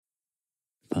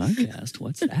podcast.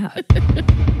 What's that?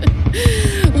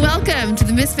 Welcome to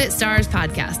the Misfit Stars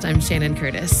podcast. I'm Shannon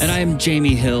Curtis. And I'm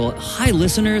Jamie Hill. Hi,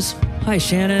 listeners. Hi,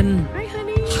 Shannon. Hi,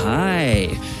 honey.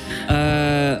 Hi.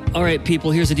 All right,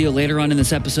 people, here's the deal. Later on in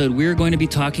this episode, we're going to be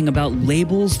talking about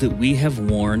labels that we have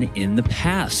worn in the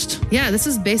past. Yeah, this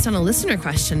is based on a listener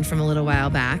question from a little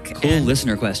while back. Cool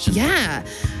listener question.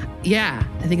 Yeah,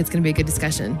 I think it's going to be a good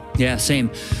discussion. Yeah, same.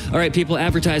 All right, people,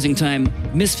 advertising time.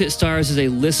 Misfit Stars is a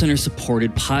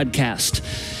listener-supported podcast.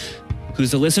 Who's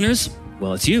the listeners?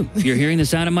 Well, it's you. If you're hearing the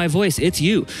sound of my voice, it's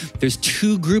you. There's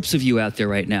two groups of you out there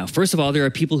right now. First of all, there are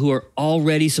people who are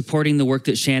already supporting the work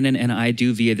that Shannon and I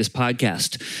do via this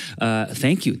podcast.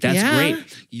 Thank you. That's great.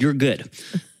 You're good.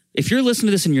 If you're listening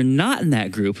to this and you're not in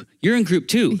that group, you're in group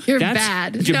two. You're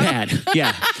bad. You're bad.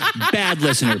 Yeah. Bad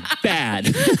listener.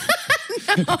 Bad.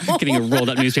 Getting a rolled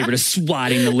up newspaper to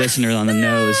swatting the listener on the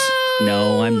nose.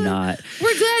 No, I'm not.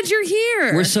 We're glad you're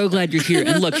here. We're so glad you're here.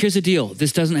 And look, here's the deal.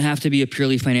 This doesn't have to be a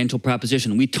purely financial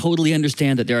proposition. We totally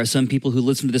understand that there are some people who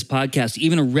listen to this podcast,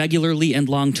 even regularly and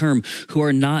long term, who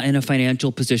are not in a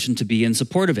financial position to be in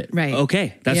support of it. Right.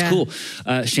 Okay, that's cool.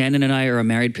 Shannon and I are a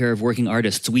married pair of working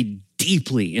artists. We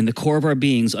deeply, in the core of our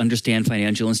beings, understand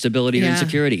financial instability or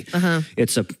insecurity.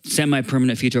 It's a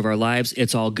semi-permanent feature of our lives.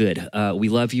 It's all good. We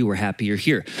love you. We're happy you're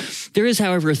here. There is,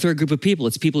 however, a third group of people.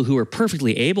 It's people who are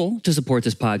perfectly able to support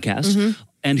this podcast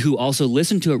and who also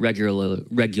listen to it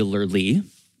regularly,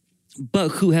 but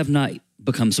who have not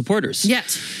become supporters.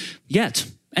 Yet.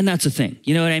 And that's the thing.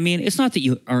 You know what I mean? It's not that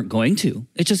you aren't going to.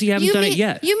 It's just you haven't done it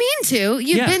yet. You mean to.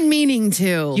 You've been meaning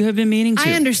to. You have been meaning to.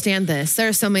 I understand this. There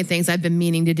are so many things I've been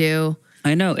meaning to do.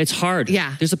 I know. It's hard.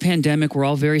 Yeah. There's a pandemic. We're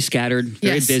all very scattered,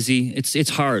 very busy. It's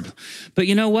hard. But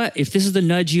you know what? If this is the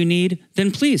nudge you need,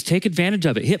 then please take advantage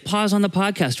of it. Hit pause on the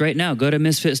podcast right now. Go to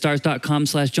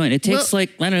misfitstars.com/join. It takes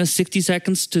 60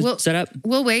 seconds to set up.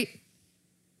 We'll wait.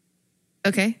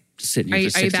 Okay. Just sitting here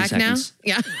for 60 Are you back seconds.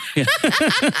 now? Yeah.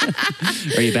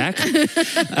 Are you back?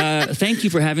 Thank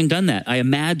you for having done that. I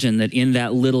imagine that in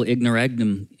that little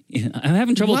ignoragnum, I'm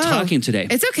having trouble talking today.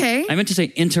 It's okay. I meant to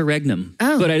say interregnum,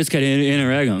 but I just got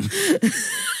interregnum.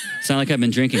 Sound like I've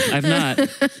been drinking. I've not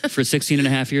for 16 and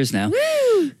a half years now.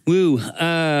 Woo.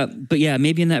 But yeah,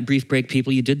 maybe in that brief break,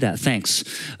 people, you did that. Thanks.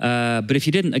 But if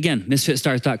you didn't, again,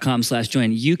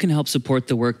 misfitstars.com/join. You can help support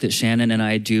the work that Shannon and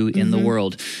I do in the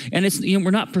world. And it's, we're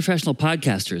not professional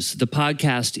podcasters. The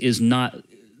podcast is not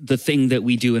the thing that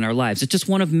we do in our lives. It's just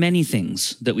one of many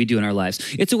things that we do in our lives.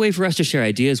 It's a way for us to share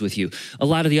ideas with you. A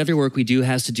lot of the other work we do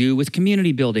has to do with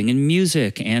community building and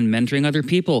music and mentoring other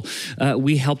people.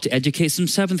 We helped educate some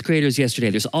 7th graders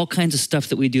yesterday. There's all kinds of stuff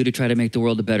that we do to try to make the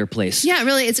world a better place. Yeah,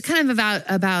 really. It's kind of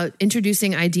about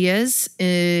introducing ideas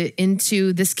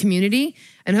into this community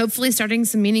and hopefully starting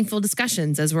some meaningful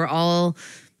discussions as we're all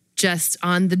just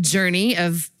on the journey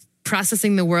of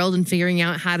processing the world and figuring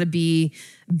out how to be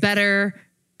better,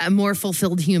 more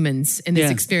fulfilled humans in this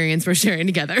experience we're sharing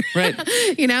together. Right.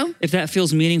 If that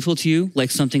feels meaningful to you, like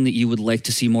something that you would like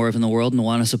to see more of in the world and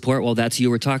want to support, well, that's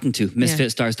you we're talking to.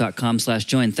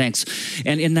 Misfitstars.com/join. Thanks.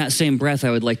 And in that same breath,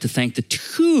 I would like to thank the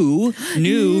 2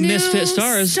 new Misfit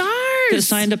Stars that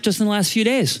signed up just in the last few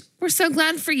days. We're so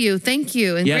glad for you. Thank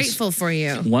you. And grateful for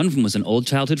you. One of them was an old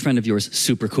childhood friend of yours.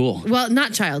 Super cool. Well,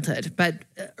 not childhood, but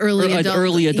early adulthood.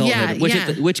 Early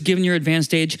adulthood, which given your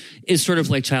advanced age, is sort of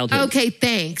like childhood. Okay,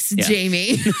 thanks,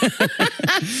 Jamie.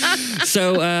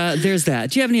 So there's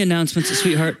that. Do you have any announcements,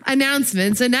 sweetheart?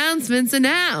 Announcements.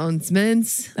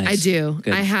 Nice. I do.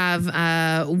 Good. I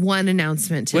have one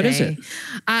announcement today. What is it?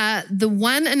 The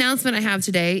one announcement I have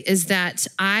today is that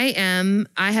I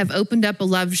have opened up a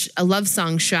love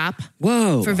song shop.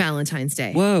 Whoa. For Valentine's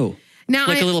Day. Whoa. Now,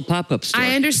 like a little pop-up store.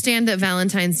 I understand that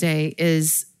Valentine's Day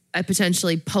is a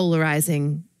potentially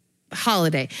polarizing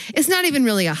holiday. It's not even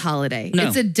really a holiday. No.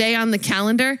 It's a day on the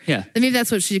calendar. Yeah. Maybe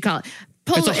that's what she'd call it.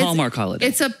 It's a Hallmark holiday.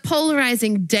 It's a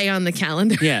polarizing day on the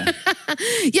calendar. Yeah.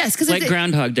 Yes. Because like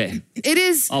Groundhog Day. It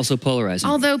is. Also polarizing.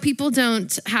 Although people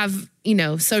don't have,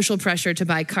 social pressure to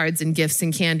buy cards and gifts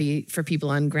and candy for people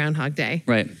on Groundhog Day.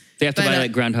 Right. They have to buy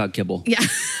like groundhog kibble. Yeah.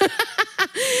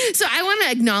 So I want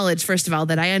to acknowledge, first of all,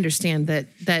 that I understand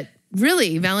that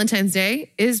really Valentine's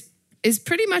Day is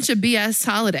pretty much a BS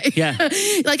holiday. Yeah.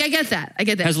 Like I get that.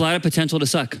 Has a lot of potential to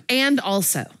suck. And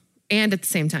at the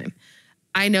same time,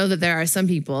 I know that there are some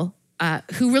people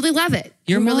who really love it.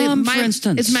 Your mom, for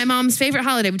instance. It's my mom's favorite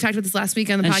holiday. We talked about this last week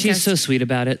on the podcast. And she's so sweet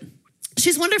about it.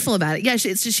 She's wonderful about it. Yeah,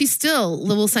 she still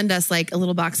will send us like a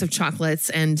little box of chocolates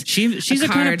and she's the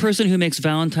kind of person who makes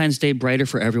Valentine's Day brighter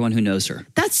for everyone who knows her.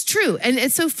 That's true. And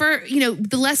it's so for,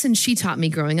 the lesson she taught me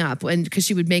growing up, and because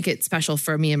she would make it special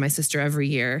for me and my sister every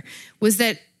year, was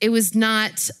that it was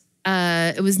not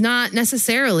it was not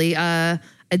necessarily a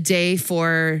day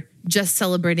for just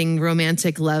celebrating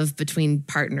romantic love between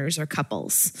partners or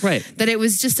couples. Right. That it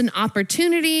was just an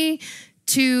opportunity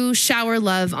to shower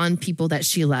love on people that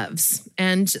she loves.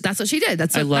 And that's what she did.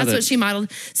 That's what she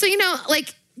modeled. So,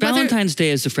 like Valentine's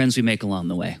Day is the friends we make along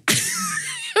the way.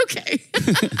 Okay.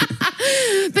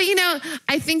 But,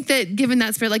 I think that given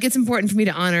that spirit, like it's important for me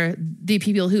to honor the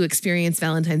people who experience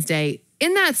Valentine's Day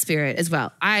in that spirit as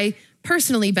well. I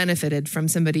personally benefited from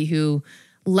somebody who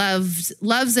loves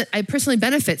it. I personally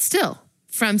benefit still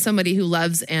from somebody who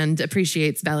loves and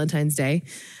appreciates Valentine's Day.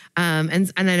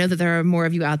 And I know that there are more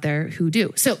of you out there who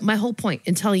do. So my whole point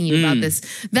in telling you about this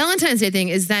Valentine's Day thing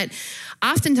is that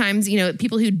oftentimes,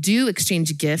 people who do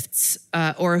exchange gifts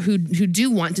or who do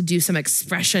want to do some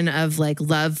expression of like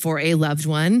love for a loved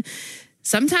one,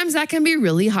 sometimes that can be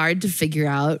really hard to figure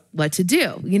out what to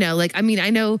do. I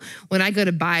know when I go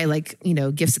to buy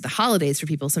gifts at the holidays for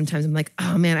people, sometimes I'm like,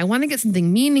 oh man, I want to get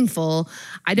something meaningful.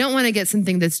 I don't want to get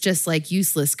something that's just like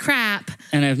useless crap.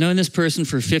 And I've known this person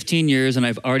for 15 years and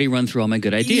I've already run through all my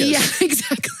good ideas. Yeah,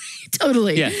 exactly.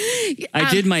 Totally. Yeah.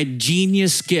 I did my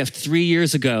genius gift 3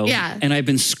 years ago. Yeah. And I've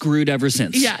been screwed ever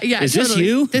since. Yeah. Is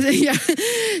totally. this you? Yeah.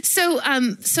 So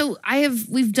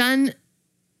we've done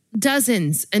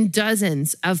dozens and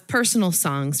dozens of personal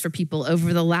songs for people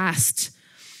over the last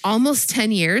almost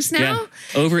 10 years now.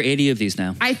 Yeah, over 80 of these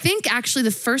now. I think actually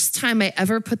the first time I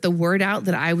ever put the word out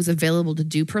that I was available to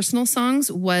do personal songs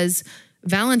was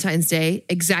Valentine's Day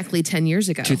exactly 10 years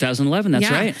ago. 2011,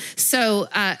 that's right. So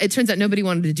it turns out nobody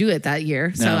wanted to do it that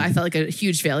year. So I felt like a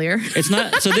huge failure. It's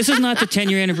not. So this is not the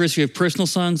 10-year anniversary of personal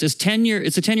songs. It's a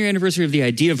 10-year anniversary of the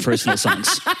idea of personal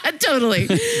songs. Totally.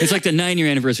 It's like the 9-year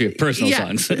anniversary of personal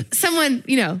songs. Someone,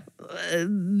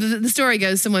 the story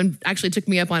goes, someone actually took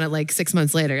me up on it like 6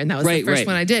 months later. And that was the first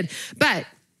one I did. But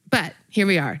here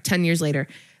we are 10 years later.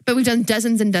 But we've done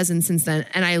dozens and dozens since then.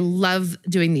 And I love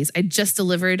doing these. I just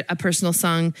delivered a personal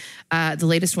song, the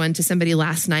latest one, to somebody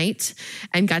last night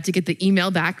and got to get the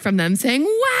email back from them saying, wow,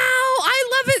 I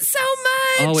love it so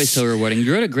much. Always so rewarding.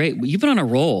 You've been on a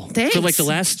roll. Thanks. For like the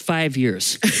last 5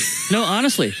 years. No,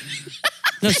 honestly.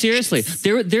 No, seriously.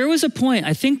 There was a point,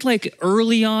 I think like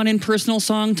early on in personal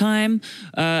song time,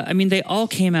 they all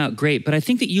came out great, but I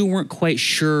think that you weren't quite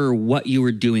sure what you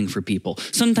were doing for people.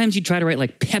 Sometimes you try to write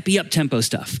like peppy up tempo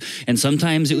stuff, and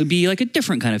sometimes it would be like a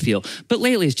different kind of feel. But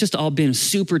lately it's just all been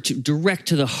super direct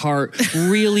to the heart,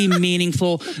 really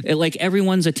meaningful. Like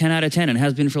everyone's a 10 out of 10 and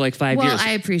has been for like 5 years. Well,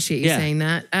 I appreciate you saying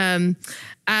that.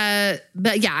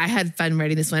 But yeah, I had fun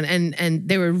writing this one and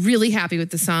they were really happy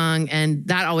with the song, and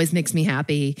that always makes me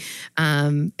happy.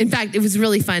 In fact, it was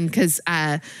really fun because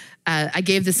I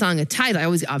gave the song a title. I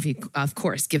always, of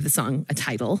course, give the song a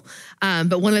title.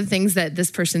 But one of the things that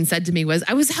this person said to me was,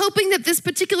 I was hoping that this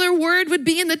particular word would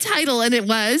be in the title. And it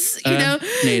was,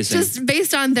 amazing. Just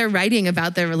based on their writing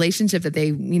about their relationship that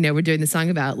they, were doing the song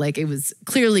about, like it was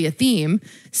clearly a theme.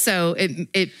 So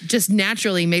it just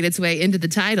naturally made its way into the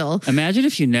title. Imagine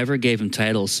if you never gave them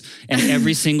titles and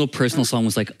every single personal song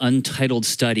was like Untitled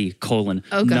Study,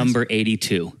 number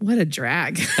 82. What a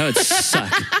drag. That would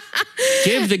suck.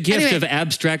 Give the gift of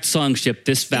abstract songship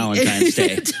this Valentine's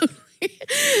Day.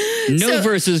 No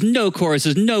verses, no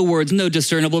choruses, no words, no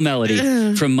discernible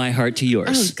melody from my heart to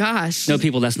yours. Oh, gosh. No,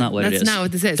 people, that's not what it is. That's not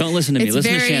what this is. Don't listen to me.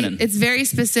 Listen to Shannon. It's very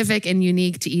specific and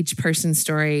unique to each person's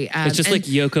story. It's just like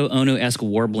Yoko Ono-esque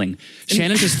warbling.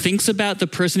 Shannon just thinks about the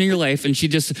person in your life and she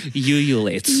just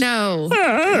ululates. No,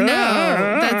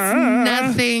 that's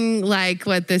nothing like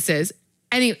what this is.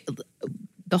 Anyway,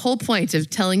 the whole point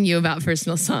of telling you about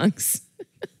personal songs,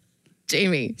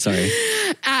 Jamie, sorry,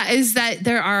 is that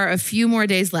there are a few more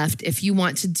days left if you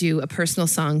want to do a personal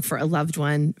song for a loved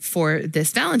one for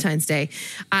this Valentine's Day.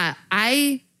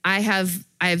 I have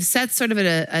set sort of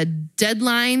a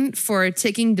deadline for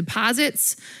taking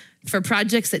deposits for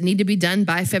projects that need to be done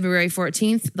by February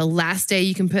 14th. The last day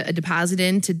you can put a deposit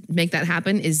in to make that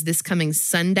happen is this coming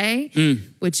Sunday,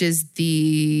 which is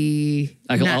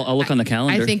I'll look on the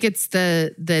calendar. I think it's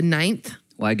the 9th.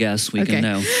 Well, I guess we can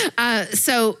know.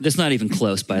 So it's not even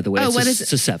close, by the way. It's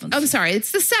the 7th. I'm sorry.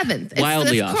 It's the 7th.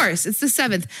 Wildly off. Of course, it's the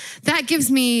 7th. That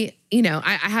gives me,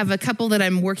 I have a couple that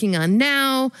I'm working on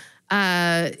now.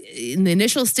 In the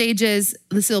initial stages,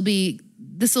 this will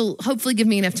hopefully give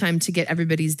me enough time to get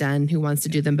everybody's done who wants to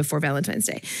do them before Valentine's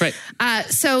Day. Right.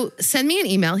 So send me an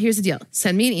email. Here's the deal.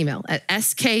 Send me an email at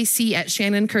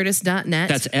skc@shannoncurtis.net.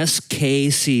 That's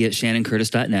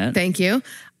skc@shannoncurtis.net. Thank you.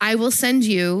 I will send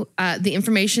you the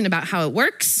information about how it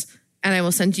works, and I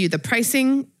will send you the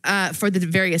pricing for the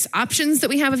various options that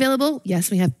we have available.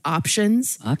 Yes, we have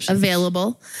options.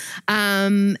 Available.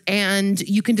 And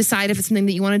you can decide if it's something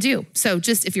that you want to do. So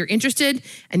just if you're interested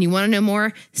and you want to know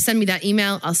more, send me that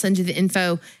email. I'll send you the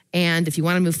info. And if you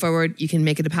want to move forward, you can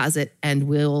make a deposit and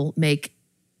we'll make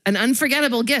an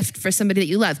unforgettable gift for somebody that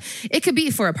you love. It could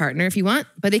be for a partner if you want,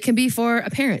 but it can be for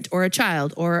a parent or a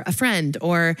child or a friend.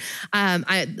 Or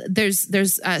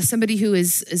there's somebody who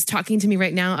is talking to me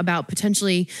right now about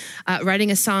potentially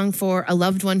writing a song for a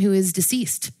loved one who is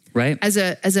deceased. Right. As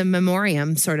a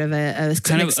memoriam, sort of an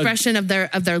expression of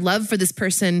their love for this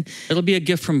person. It'll be a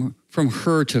gift from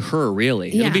her to her,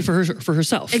 really. Yeah. It'll be for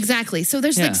herself. Exactly. So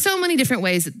there's like so many different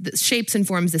ways, shapes and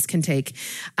forms this can take.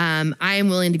 I am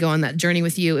willing to go on that journey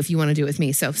with you if you want to do it with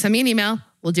me. So send me an email.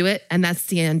 We'll do it. And that's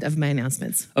the end of my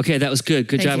announcements. Okay, that was good.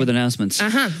 Good job with announcements.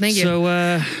 Thank you. So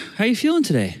how are you feeling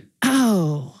today?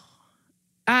 I'm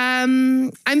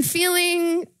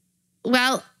feeling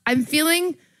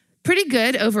pretty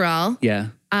good overall. Yeah.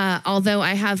 Although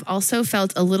I have also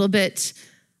felt a little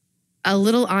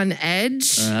on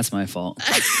edge. That's my fault.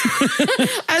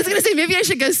 I was gonna say maybe I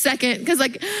should go second because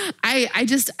like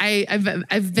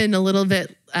I've been a little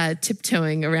bit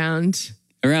tiptoeing around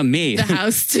me the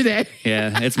house today.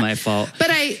 Yeah, it's my fault. But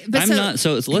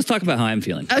so let's talk about how I'm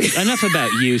feeling. Okay. Enough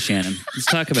about you, Shannon. Let's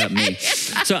talk about me.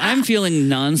 So I'm feeling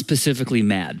non-specifically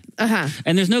mad.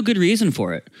 And there's no good reason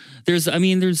for it. There's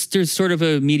sort of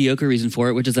a mediocre reason for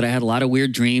it, which is that I had a lot of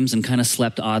weird dreams and kind of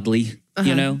slept oddly, not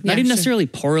even necessarily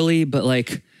poorly, but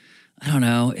like, I don't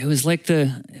know. It was like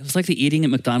the eating at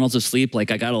McDonald's of sleep.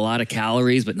 Like I got a lot of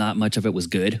calories, but not much of it was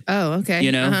good. Oh,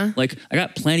 okay. Like I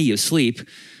got plenty of sleep,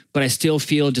 but I still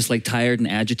feel just like tired and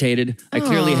agitated. I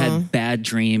clearly had bad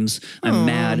dreams. I'm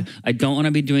mad. I don't want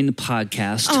to be doing the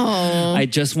podcast. I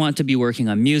just want to be working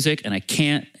on music and I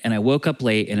can't. And I woke up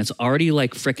late and it's already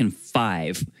like frickin'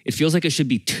 5. It feels like it should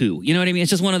be 2. You know what I mean?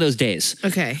 It's just one of those days.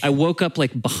 Okay. I woke up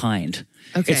like behind.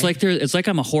 Okay. It's like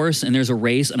I'm a horse and there's a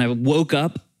race and I woke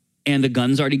up and the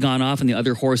gun's already gone off and the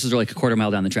other horses are like a quarter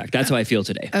mile down the track. That's how I feel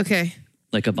today. Okay.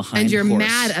 Like a behind And you're horse.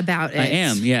 Mad about it. I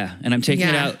am, yeah. And I'm taking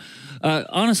it out.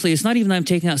 Honestly, it's not even that I'm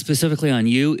taking out specifically on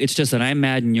you. It's just that I'm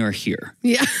mad and you're here.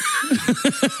 Yeah. Woo!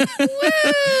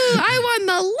 I won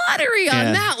the lottery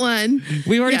on that one.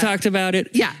 We already talked about it.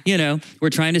 Yeah. We're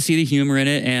trying to see the humor in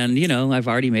it. And, I've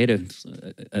already made an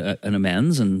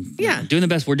amends and we're doing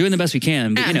the best we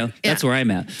can. But, that's where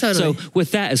I'm at. Totally. So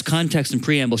with that as context and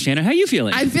preamble, Shannon, how are you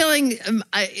feeling? I'm feeling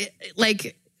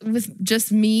with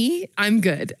just me, I'm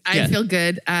good. I feel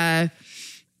good.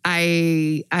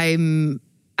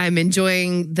 I'm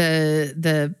enjoying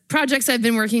the projects I've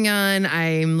been working on.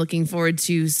 I'm looking forward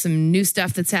to some new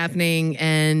stuff that's happening.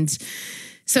 And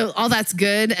so all that's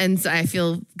good. And so I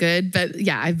feel good. But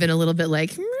I've been a little bit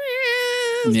like,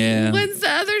 when's the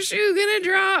other shoe going to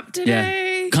drop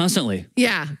today? Yeah. Constantly.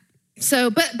 Yeah. So,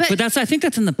 but I think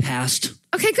that's in the past.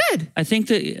 Okay, good. I think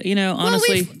that,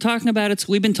 honestly, talking about it,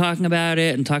 we've been talking about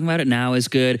it and talking about it now is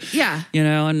good. Yeah.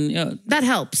 That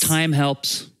helps. Time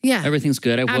helps. Yeah. Everything's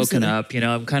good. I've woken up,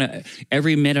 I'm kind of,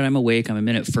 every minute I'm awake, I'm a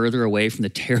minute further away from the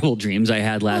terrible dreams I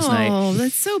had last night. Oh,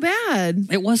 that's so bad.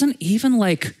 It wasn't even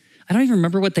like, I don't even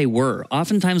remember what they were.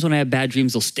 Oftentimes when I have bad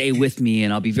dreams, they'll stay with me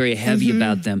and I'll be very heavy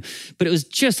about them. But it was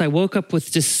just, I woke up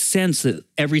with this sense that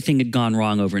everything had gone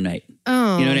wrong overnight.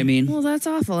 Oh. You know what I mean? Well, that's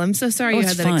awful. I'm so sorry you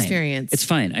had that experience. It's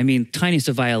fine. I mean, tiniest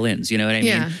of violins, you know what I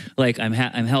mean? Like I'm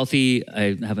healthy.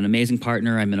 I have an amazing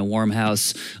partner. I'm in a warm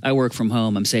house. I work from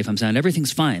home. I'm safe. I'm sound.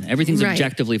 Everything's fine. Everything's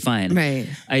objectively fine. Right.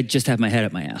 I just have my head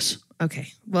up my ass.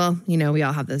 Okay. Well, we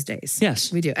all have those days.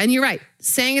 Yes. We do. And you're right.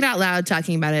 Saying it out loud,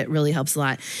 talking about it really helps a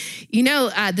lot.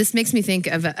 This makes me think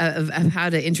of how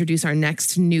to introduce our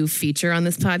next new feature on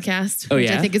this podcast. Oh,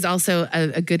 which I think is also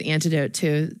a good antidote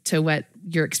to what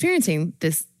you're experiencing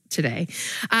this today.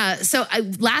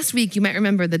 Last week, you might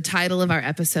remember the title of our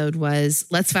episode was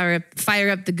Let's Fire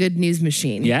Up the Good News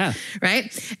Machine. Yeah.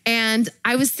 Right? And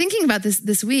I was thinking about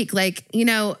this week, like,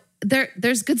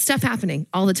 there's good stuff happening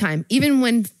all the time. Even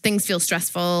when things feel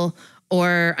stressful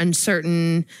or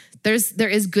uncertain, there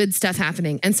is good stuff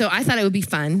happening. And so I thought it would be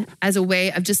fun as a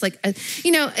way of just like,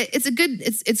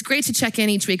 it's great to check in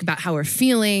each week about how we're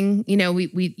feeling. You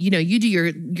do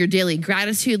your daily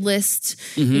gratitude list,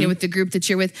 with the group that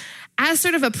you're with, as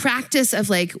sort of a practice of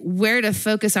like where to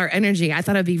focus our energy. I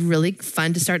thought it'd be really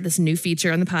fun to start this new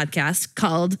feature on the podcast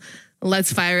called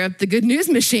Let's Fire Up the Good News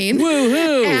Machine.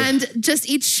 Woohoo! And just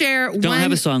each share Don't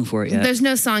have a song for it yet. There's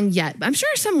no song yet. I'm sure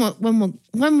one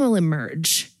will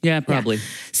emerge. Yeah, probably. Yeah.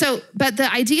 So, but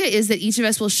the idea is that each of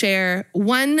us will share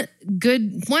one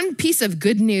piece of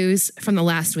good news from the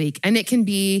last week. And it can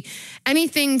be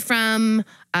anything from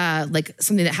like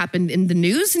something that happened in the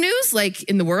news, like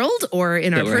in the world or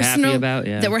in our personal,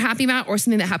 that we're happy about, or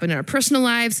something that happened in our personal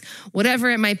lives, whatever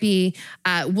it might be,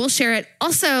 we'll share it.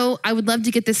 Also, I would love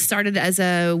to get this started as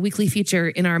a weekly feature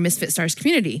in our Misfit Stars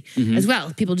community as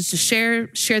well. People just to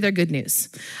share their good news.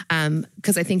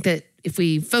 Because I think that if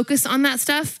we focus on that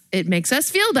stuff, it makes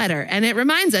us feel better and it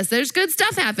reminds us there's good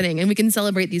stuff happening and we can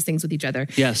celebrate these things with each other.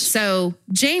 Yes. So,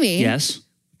 Jamie. Yes.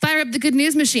 Fire up the good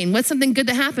news machine. What's something good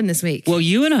that happened this week? Well,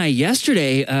 you and I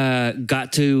yesterday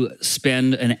got to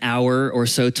spend an hour or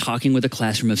so talking with a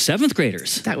classroom of 7th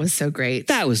graders. That was so great.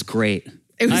 That was great.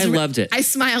 I loved it. I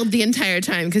smiled the entire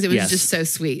time because it was just so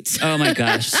sweet. Oh my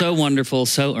gosh. So wonderful.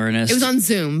 So earnest. It was on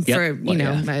Zoom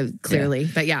clearly.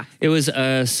 But yeah. It was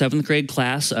a 7th grade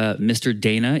class. Mr.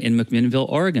 Dana in McMinnville,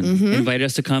 Oregon invited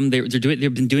us to come. They've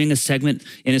been doing a segment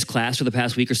in his class for the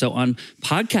past week or so on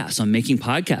podcasts, on making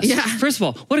podcasts. Yeah. First of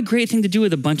all, what a great thing to do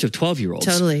with a bunch of 12-year-olds.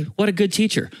 Totally. What a good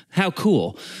teacher. How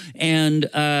cool. And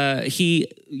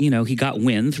he got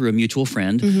wind through a mutual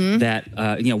friend that,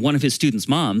 one of his students'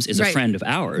 moms is a friend of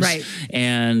ours. Right.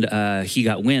 And he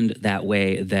got wind that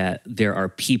way that there are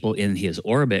people in his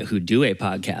orbit who do a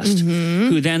podcast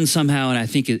who then somehow, and I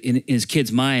think in his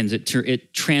kids' minds,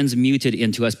 it transmuted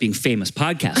into us being famous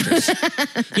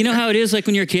podcasters. You know how it is like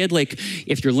when you're a kid, like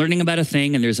if you're learning about a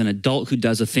thing and there's an adult who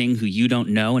does a thing who you don't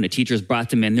know and a teacher's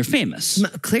brought them in, they're famous.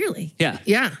 Clearly. Yeah.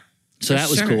 Yeah. So that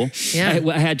was cool. Yeah.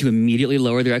 I had to immediately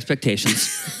lower their expectations.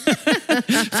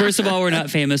 First of all, we're not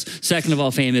famous. Second of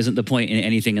all, fame isn't the point in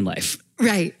anything in life.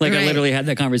 Right. Like I literally had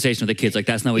that conversation with the kids. Like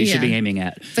that's not what you should be aiming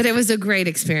at. But it was a great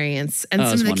experience. And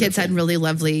some of the kids had really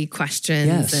lovely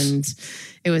questions and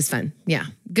it was fun. Yeah.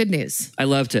 Good news. I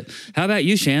loved it. How about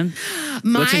you, Shan?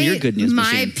 What's in your good news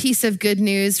machine? My piece of good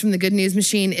news from the good news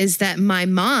machine is that my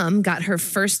mom got her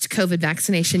first COVID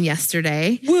vaccination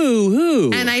yesterday.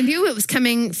 Woo-hoo. And I knew it was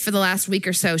coming for the last week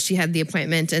or so. She had the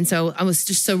appointment. And so I was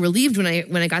just so relieved when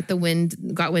I got wind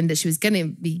that she was going to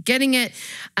be getting it.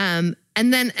 And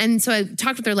so I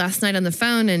talked with her last night on the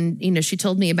phone and, she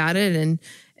told me about it and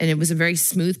it was a very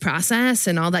smooth process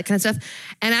and all that kind of stuff.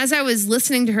 And as I was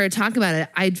listening to her talk about it,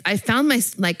 I found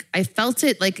I felt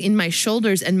it like in my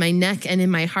shoulders and my neck and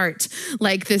in my heart,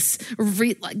 like this,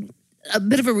 a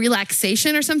bit of a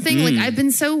relaxation or something. Like I've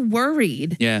been so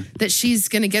worried that she's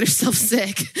going to get herself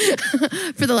sick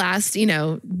for the last,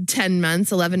 10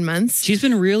 months, 11 months. She's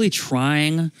been really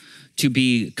trying to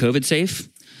be COVID safe,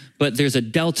 but there's a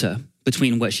delta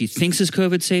between what she thinks is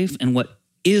COVID safe and what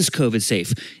is COVID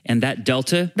safe. And that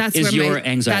delta is your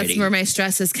anxiety. That's where my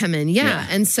stress has come in. Yeah.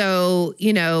 And so,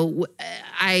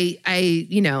 I've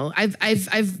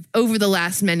over the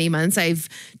last many months, I've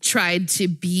tried to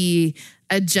be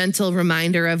a gentle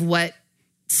reminder of what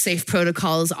safe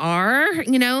protocols are,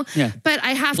 but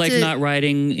I have like not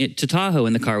riding it to Tahoe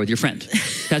in the car with your friend.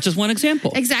 That's just one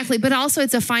example. Exactly. But also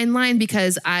it's a fine line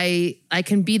because I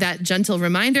can be that gentle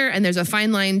reminder and there's a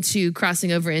fine line to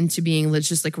crossing over into being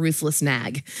just like ruthless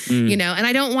nag, and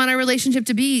I don't want our relationship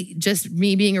to be just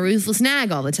me being a ruthless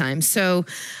nag all the time. So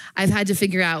I've had to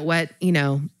figure out what,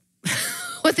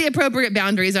 what the appropriate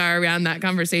boundaries are around that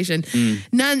conversation.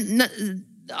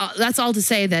 That's all to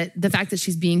say that the fact that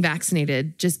she's being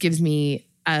vaccinated just gives me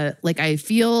I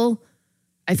feel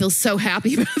so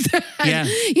happy about that.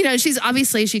 Yeah. She's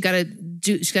obviously she got to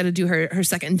do her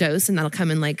second dose and that'll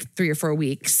come in like 3 or 4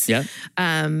 weeks. Yeah.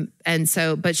 And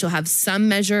so, but she'll have some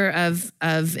measure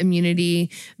of immunity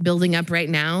building up right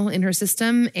now in her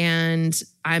system. And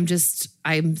I'm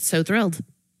so thrilled.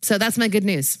 So that's my good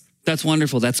news. That's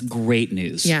wonderful. That's great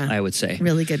news, I would say.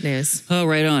 Really good news. Oh,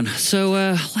 right on. So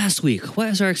last week, what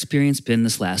has our experience been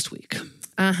this last week?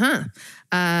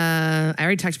 I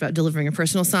already talked about delivering a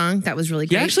personal song. That was really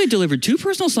great. You actually delivered 2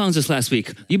 personal songs this last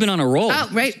week. You've been on a roll. Oh,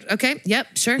 right. Okay.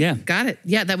 Yep. Sure. Yeah. Got it.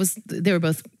 Yeah. They were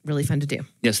both really fun to do.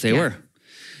 Yes, they were.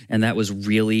 And that was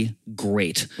really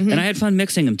great. And I had fun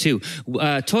mixing them too.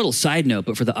 Total side note,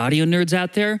 but for the audio nerds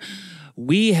out there,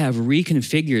 we have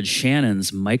reconfigured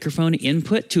Shannon's microphone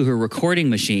input to her recording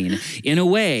machine in a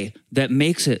way that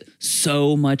makes it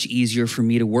so much easier for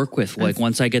me to work with. Like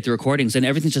once I get the recordings, and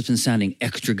everything's just been sounding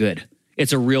extra good.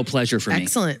 It's a real pleasure for me.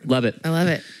 Excellent. Love it. I love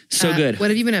it. So good. What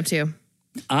have you been up to?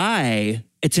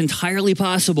 It's entirely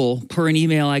possible, per an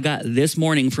email I got this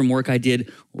morning from work I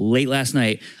did late last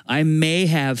night, I may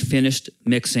have finished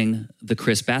mixing the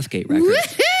Chris Bathgate record.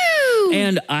 Woohoo!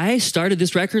 And I started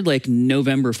this record like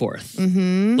November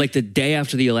 4th, like the day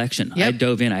after the election. Yep. I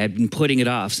dove in. I had been putting it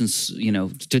off since,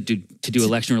 to do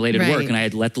election-related work. And I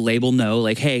had let the label know,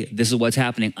 like, hey, this is what's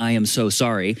happening. I am so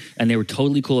sorry. And they were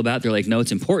totally cool about it. They're like, no,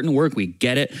 it's important work. We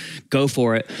get it. Go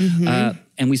for it.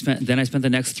 And I spent the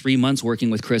next 3 months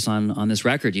working with Chris on this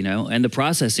record, and the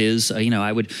process is,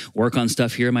 I would work on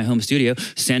stuff here in my home studio,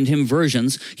 send him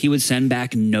versions. He would send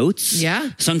back notes.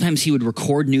 Yeah. Sometimes he would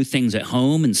record new things at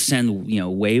home and send,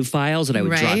 wave files that I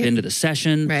would drop into the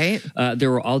session. Right.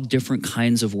 There were all different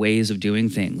kinds of ways of doing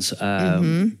things.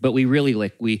 But we really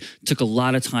we took a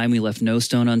lot of time. We left no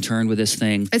stone unturned with this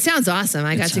thing. It sounds awesome.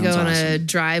 I got to go on a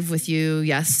drive with you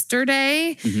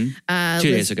yesterday. 2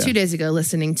 days ago. 2 days ago,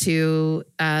 listening to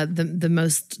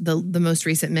the most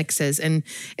recent mixes, and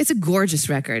it's a gorgeous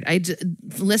record.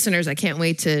 Listeners, I can't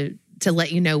wait to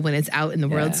let you know when it's out in the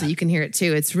world so you can hear it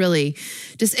too. It's really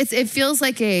just it feels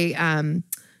like a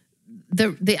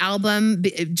the album.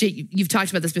 You've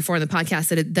talked about this before in the podcast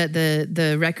that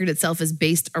the record itself is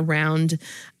based around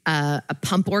a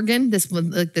pump organ, this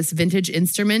vintage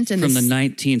instrument, and from the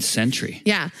 19th century.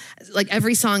 Yeah, like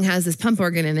every song has this pump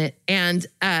organ in it, and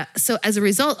so as a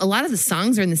result, a lot of the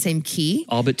songs are in the same key,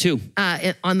 all but two,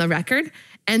 on the record,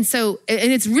 and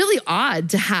it's really odd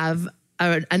to have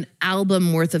an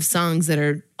album worth of songs that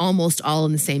are almost all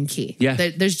in the same key. Yeah,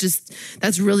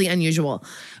 that's really unusual.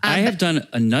 I have done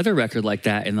another record like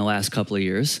that in the last couple of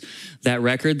years. That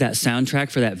record, that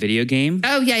soundtrack for that video game.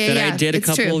 Oh yeah, that I did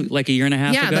a year and a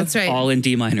half ago. Yeah, that's right. All in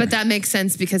D minor. But that makes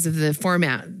sense because of the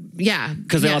format. Yeah,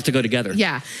 because they all have to go together.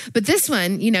 Yeah, but this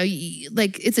one,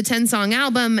 it's a 10-song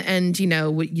album, and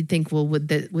what you'd think, well, would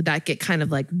that get kind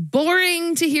of like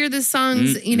boring to hear the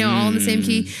songs, all in the same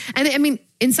key? And I mean,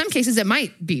 in some cases, it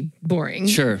might be boring.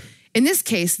 Sure. In this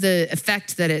case, the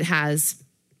effect that it has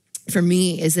for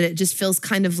me is that it just feels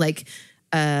kind of like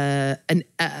an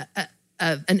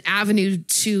avenue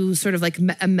to sort of like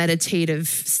a meditative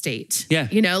state. Yeah.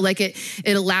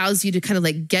 It allows you to kind of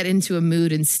like get into a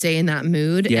mood and stay in that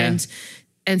mood. Yeah.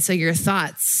 And so your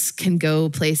thoughts can go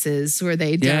places where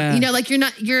they don't, you're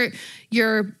not,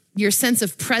 your sense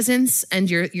of presence and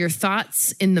your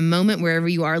thoughts in the moment, wherever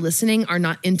you are listening, are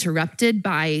not interrupted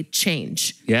by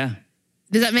change. Yeah.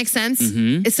 Does that make sense?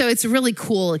 Mm-hmm. So it's a really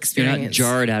cool experience. You're not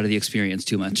jarred out of the experience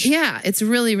too much. Yeah, it's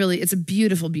really, really, it's a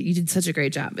beautiful, you did such a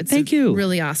great job. Thank you.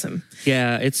 Really awesome.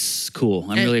 Yeah, it's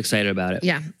cool. I'm really excited about it.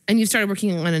 Yeah. And you started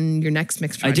working on your next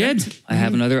mix project. I did.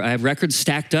 Mm-hmm. I have records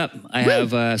stacked up.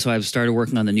 I've started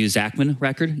working on the new Zachman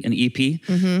record, an EP,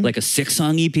 like a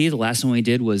 6-song EP. The last one we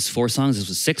did was 4 songs. This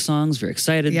was 6 songs. Very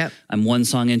excited. Yep. I'm 1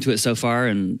 song into it so far,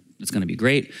 and it's going to be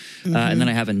great. And then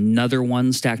I have another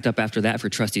one stacked up after that for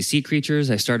Trusty Sea Creatures.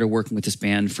 I started working with this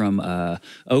band from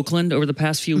Oakland over the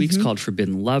past few weeks called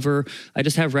Forbidden Lover. I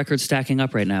just have records stacking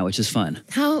up right now, which is fun.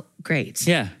 How great.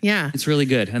 Yeah. Yeah. It's really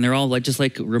good. And they're all just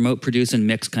remote produce and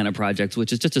mix kind of projects,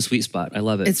 which is just a sweet spot. I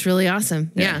love it. It's really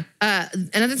awesome. Yeah.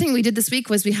 Another thing we did this week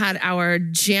was we had our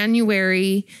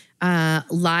January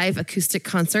live acoustic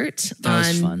concert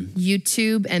on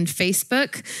YouTube and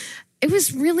Facebook. It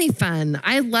was really fun.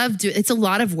 I loved it. It's a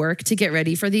lot of work to get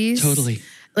ready for these. Totally.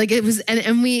 Like it was,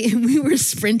 and we were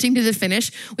sprinting to the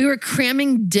finish. We were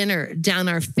cramming dinner down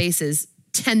our faces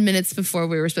 10 minutes before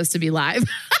we were supposed to be live.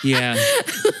 Yeah.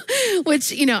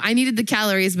 Which, I needed the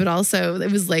calories, but also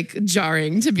it was like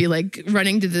jarring to be like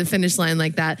running to the finish line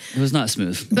like that. It was not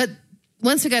smooth. But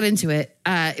once we got into it,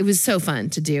 it was so fun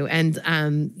to do. And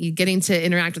getting to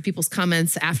interact with people's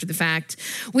comments after the fact.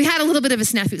 We had a little bit of a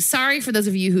snafu. Sorry for those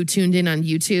of you who tuned in on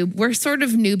YouTube. We're sort of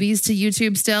newbies to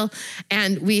YouTube still.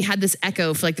 And we had this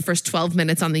echo for like the first 12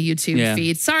 minutes on the YouTube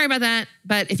feed. Sorry about that.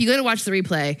 But if you go to watch the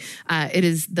replay, it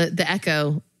is the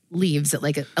echo leaves at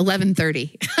like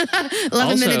 11:30.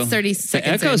 11 minutes, 30 seconds. The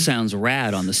echo sounds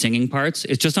rad on the singing parts.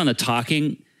 It's just on the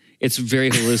talking. It's very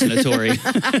hallucinatory.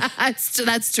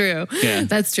 That's true. Yeah.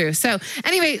 That's true. So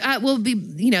anyway, we'll be,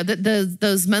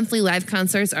 those monthly live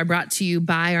concerts are brought to you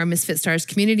by our Misfit Stars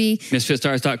community.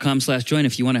 MisfitStars.com/join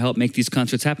if you want to help make these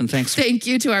concerts happen. Thanks. Thank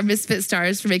you to our Misfit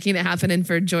Stars for making it happen and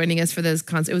for joining us for those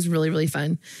concerts. It was really, really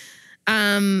fun.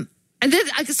 And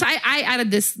then, so I added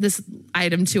this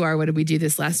item to our What Did We Do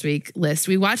This Last Week list.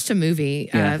 We watched a movie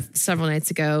several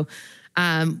nights ago.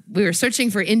 We were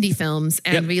searching for indie films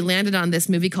and we landed on this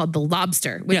movie called The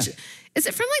Lobster, which is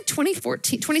it from like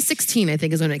 2016, I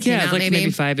think is when it came out. Yeah, like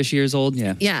maybe 5-ish years old.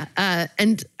 Yeah. Yeah.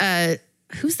 And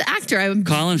who's the actor?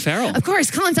 Colin Farrell. Of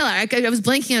course, Colin Farrell. I was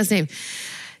blanking on his name.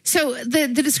 So the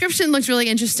description looked really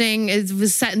interesting. It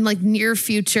was set in like near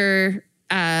future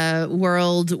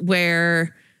world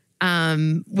where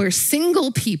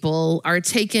single people are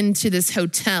taken to this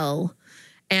hotel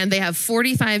and they have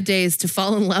 45 days to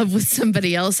fall in love with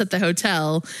somebody else at the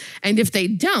hotel. And if they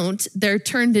don't, they're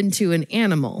turned into an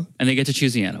animal. And they get to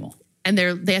choose the animal. And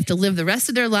they have to live the rest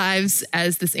of their lives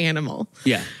as this animal.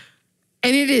 Yeah.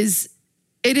 And it is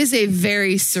a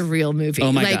very surreal movie.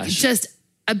 Oh my gosh. Just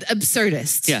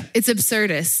absurdist. Yeah. It's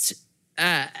absurdist.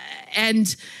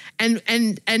 And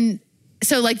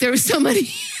so like there were so many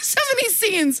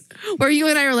scenes where you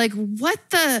and I are like, what?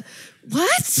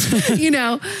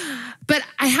 But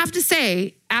I have to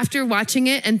say, after watching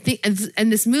it and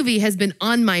this movie has been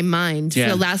on my mind for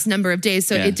the last number of days.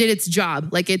 So it did its job.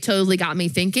 Like it totally got me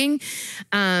thinking.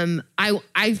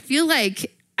 I feel like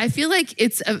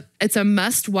it's a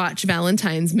must-watch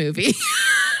Valentine's movie.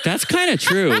 That's kind of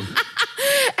true.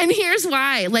 And here's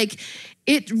why. Like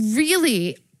it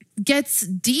really gets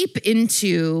deep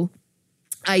into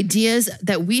ideas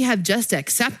that we have just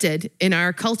accepted in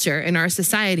our culture, in our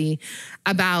society,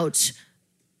 about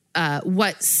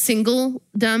what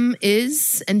singledom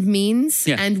is and means,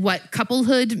 and what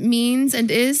couplehood means and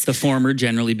is. The former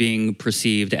generally being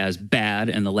perceived as bad,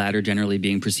 and the latter generally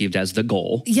being perceived as the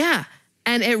goal. Yeah,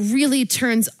 and it really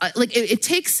turns like it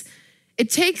takes.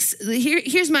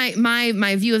 Here's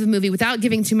my view of the movie without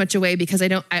giving too much away, because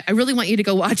I really want you to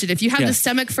go watch it. If you have the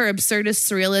stomach for absurdist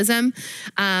surrealism,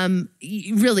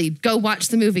 really go watch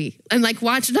the movie and like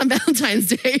watch it on Valentine's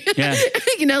Day. Yeah.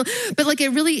 But like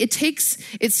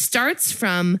it starts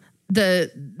from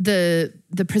the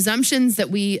presumptions that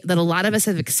a lot of us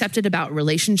have accepted about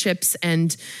relationships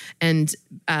and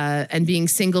being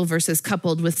single versus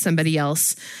coupled with somebody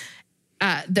else.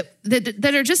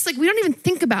 That are just like, we don't even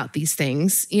think about these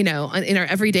things, in our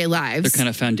everyday lives. They're kind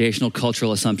of foundational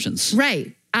cultural assumptions.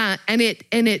 Right. And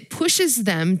it pushes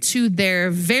them to their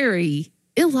very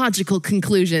illogical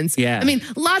conclusions. Yeah. I mean,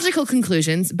 logical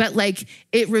conclusions, but like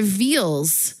it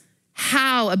reveals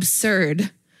how absurd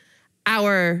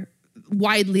our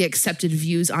widely accepted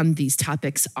views on these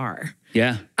topics are.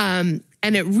 Yeah. And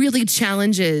it really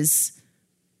challenges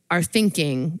our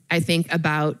thinking, I think,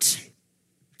 about...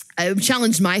 It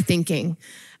challenged my thinking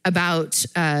about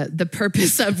the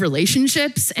purpose of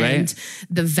relationships and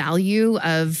the value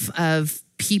of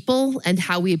people, and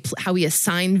how we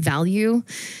assign value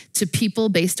to people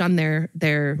based on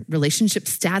their relationship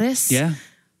status. Yeah.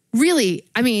 Really,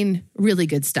 I mean, really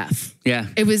good stuff. Yeah.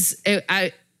 It was,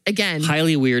 again...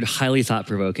 highly weird, highly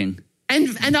thought-provoking.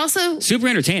 And also... super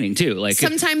entertaining, too. Like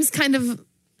sometimes kind of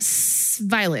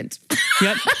violent.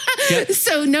 Yep.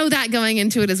 So know that going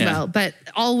into it as well, but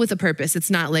all with a purpose. It's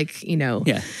not like,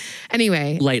 Yeah.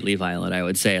 Anyway. Lightly violent, I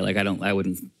would say. Like I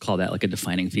wouldn't call that like a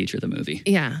defining feature of the movie.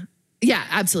 Yeah. Yeah,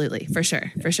 absolutely. For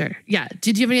sure. For sure. Yeah.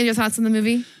 Did you have any other thoughts on the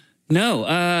movie? No.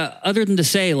 Other than to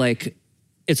say, like,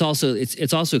 it's also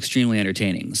extremely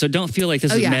entertaining. So don't feel like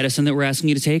this is medicine that we're asking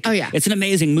you to take. Oh, yeah. It's an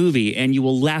amazing movie, and you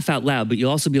will laugh out loud, but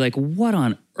you'll also be like, what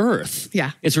on earth?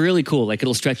 Yeah. It's really cool. Like,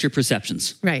 it'll stretch your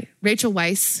perceptions. Right. Rachel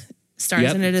Weisz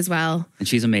stars in it as well. And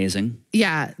she's amazing.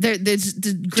 Yeah. There's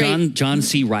great... John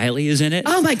C. Reilly is in it.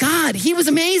 Oh my God. He was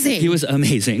amazing. He was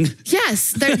amazing.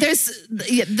 Yes.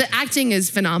 The acting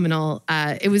is phenomenal.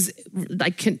 It was,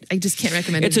 I just can't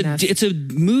recommend it enough. It's a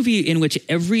movie in which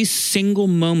every single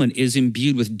moment is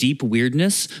imbued with deep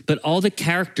weirdness, but all the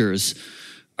characters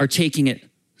are taking it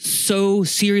so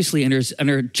seriously and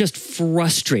are just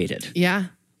frustrated. Yeah.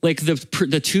 Like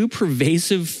the two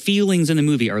pervasive feelings in the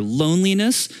movie are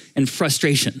loneliness and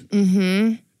frustration.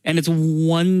 Mm-hmm. And it's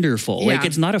wonderful. Yeah. Like,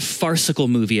 it's not a farcical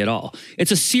movie at all. It's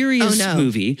a serious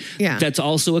movie that's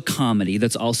also a comedy,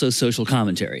 that's also social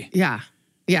commentary. Yeah.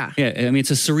 Yeah. Yeah. I mean, it's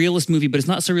a surrealist movie, but it's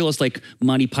not surrealist like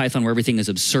Monty Python where everything is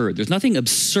absurd. There's nothing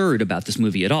absurd about this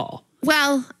movie at all.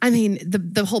 Well, I mean,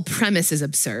 the whole premise is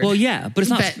absurd. Well, yeah, but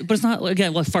it's not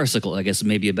again, like farcical, I guess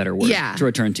maybe a better word to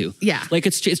return to. Yeah. Like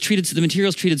the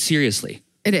material's treated seriously.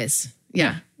 It is.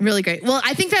 Yeah. Really great. Well,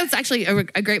 I think that's actually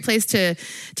a great place to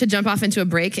jump off into a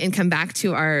break and come back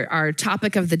to our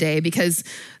topic of the day, because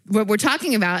what we're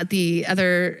talking about in the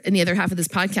other half of this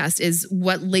podcast is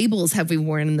what labels have we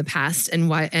worn in the past, and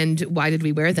why did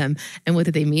we wear them, and what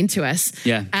did they mean to us?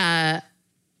 Yeah.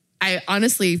 I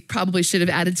honestly probably should have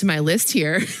added to my list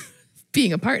here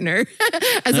being a partner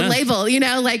as a label,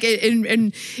 like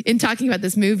in talking about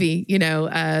this movie,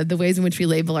 the ways in which we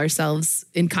label ourselves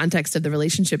in context of the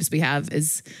relationships we have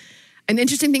is an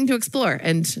interesting thing to explore.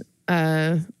 And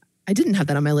I didn't have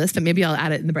that on my list, but maybe I'll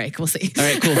add it in the break. We'll see. All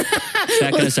right, cool.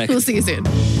 Back in a second. We'll see you soon.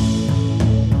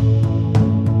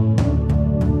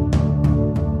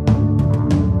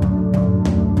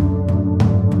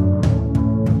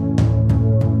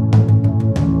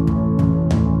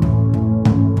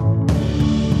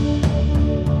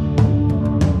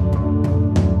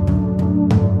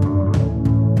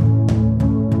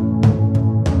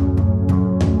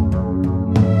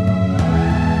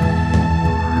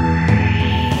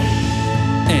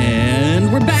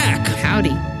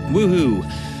 Woohoo.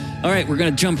 All right, we're going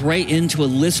to jump right into a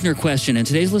listener question. And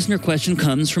today's listener question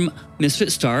comes from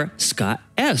Misfit star Scott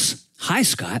S. Hi,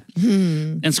 Scott.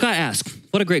 And Scott asks,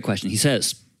 what a great question. He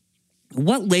says,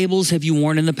 what labels have you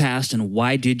worn in the past and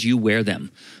why did you wear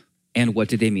them? And what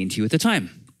did they mean to you at the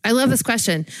time? I love this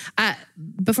question.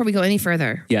 Before we go any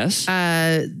further. Yes.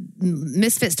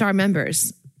 Misfit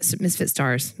Stars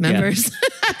members.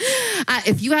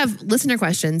 If you have listener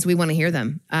questions, we want to hear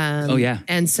them.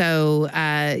 And so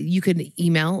you could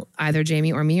email either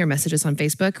Jamie or me or message us on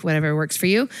Facebook, whatever works for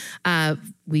you.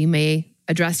 We may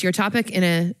address your topic in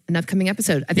an upcoming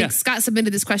episode. I think Scott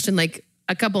submitted this question like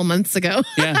a couple months ago.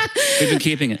 Yeah, we've been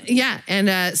keeping it. Yeah.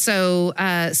 And so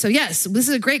yes, this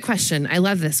is a great question. I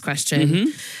love this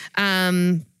question.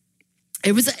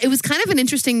 It was kind of an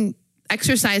interesting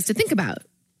exercise to think about.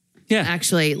 Yeah.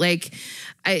 Actually, like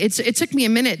it took me a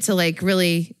minute to like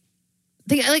really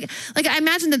think, like I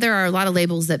imagine that there are a lot of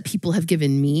labels that people have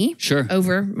given me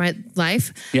over my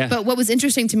life. Yeah. But what was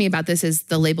interesting to me about this is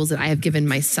the labels that I have given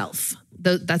myself.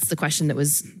 That's the question that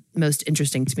was most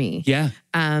interesting to me. Yeah.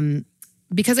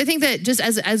 Because I think that just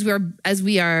as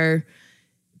we are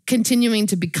continuing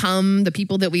to become the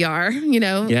people that we are, you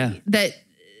know, that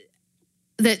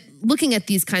looking at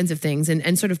these kinds of things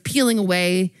and sort of peeling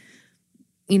away,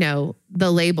 you know,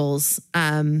 the labels,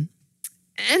 and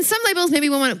some labels maybe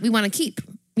we want to keep,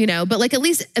 you know, but like at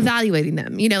least evaluating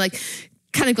them, you know, like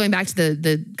kind of going back to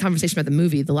the conversation about the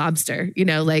movie, The Lobster, you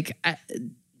know, like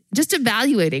just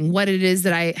evaluating what it is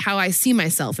how I see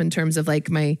myself in terms of like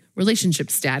my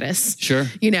relationship status. Sure.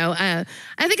 You know, I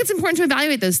think it's important to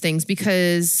evaluate those things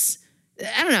because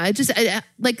I don't know,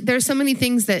 like there's so many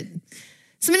things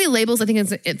so many labels I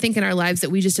think in our lives that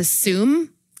we just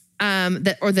assume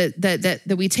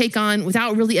that we take on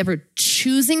without really ever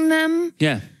choosing them.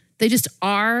 Yeah. They just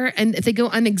are. And if they go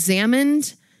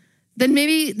unexamined, then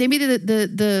maybe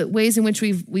the ways in which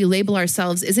we label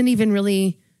ourselves isn't even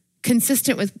really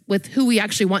consistent with who we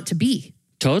actually want to be.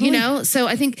 Totally. You know? So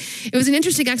I think it was an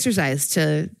interesting exercise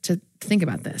to think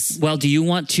about this. Well, do you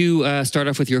want to start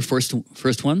off with your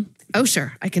first one? Oh,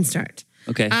 sure. I can start.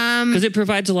 Okay. Because it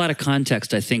provides a lot of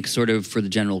context, I think, sort of for the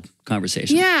general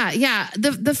conversation. Yeah.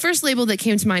 The first label that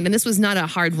came to mind, and this was not a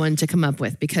hard one to come up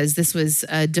with because this was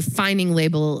a defining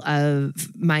label of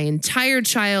my entire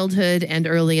childhood and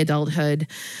early adulthood.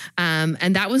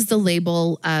 And that was the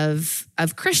label of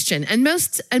Christian. And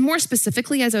more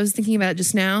specifically, as I was thinking about it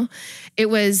just now,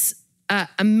 it was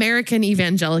American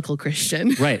evangelical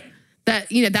Christian. Right.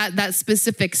 That, you know, that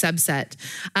specific subset,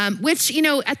 which, you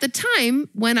know, at the time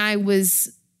when I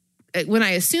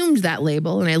assumed that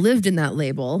label and I lived in that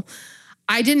label,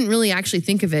 I didn't really actually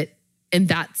think of it in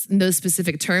those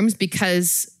specific terms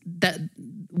because that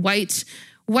white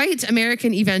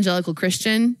American evangelical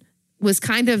Christian was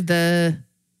kind of the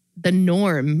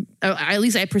norm. At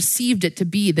least I perceived it to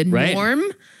be the norm.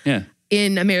 Yeah.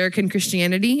 In American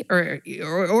Christianity or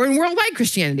in worldwide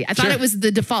Christianity. I thought it was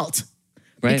the default.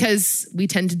 Right. Because we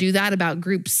tend to do that about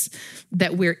groups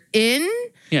that we're in.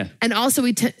 Yeah. And also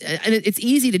and it's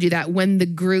easy to do that when the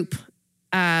group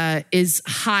is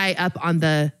high up on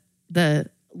the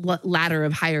ladder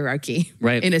of hierarchy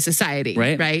in a society.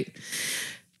 Right.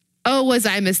 Oh, was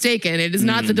I mistaken? It is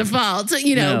not the default,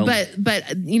 you know, no.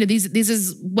 but you know, these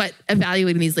is what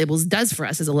evaluating these labels does for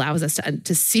us, is allows us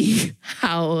to see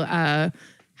how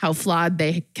flawed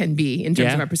they can be in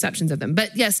terms of our perceptions of them.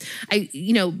 But yes,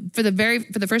 for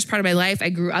the first part of my life, I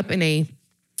grew up in a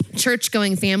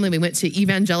church-going family. We went to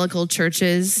evangelical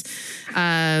churches.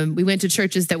 We went to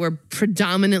churches that were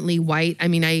predominantly white. I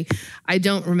mean, I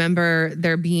don't remember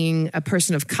there being a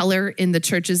person of color in the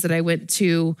churches that I went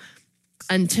to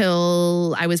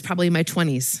until I was probably in my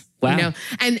 20s. Wow. You know,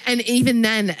 and even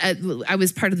then, I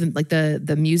was part of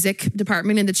the music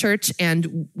department in the church,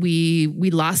 and we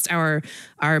lost our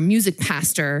music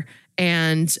pastor,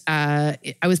 and I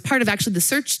was part of actually the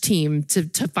search team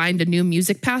to find a new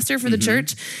music pastor for the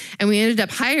church, and we ended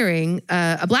up hiring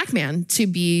a black man to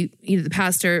be the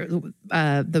pastor,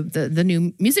 the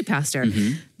new music pastor.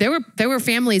 There were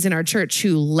families in our church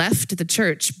who left the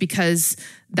church because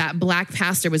that black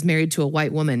pastor was married to a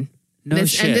white woman.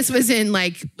 Shit. And this was in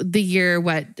like the year,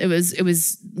 it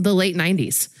was the late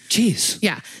 90s. Jeez.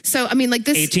 Yeah. So, I mean, like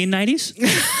this. 1890s?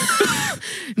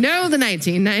 No, the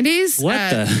 1990s.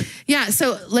 What Yeah.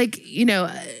 So like,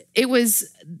 it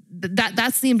was,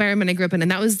 that's the environment I grew up in. And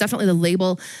that was definitely the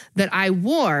label that I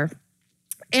wore.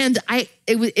 And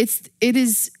it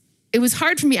was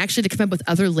hard for me actually to come up with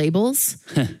other labels.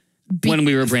 When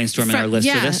we were brainstorming our list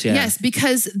for this, Yes,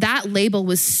 because that label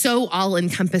was so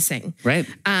all-encompassing. Right.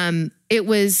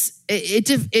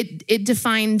 It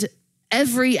defined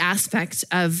every aspect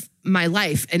of my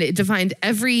life, and it defined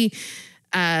every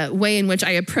way in which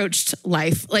I approached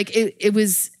life. Like it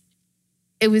was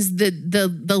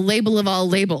the label of all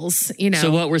labels, you know.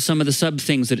 So what were some of the sub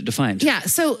things that it defined? Yeah.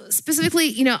 So specifically,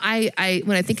 you know, I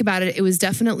when I think about it, it was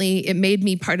definitely, it made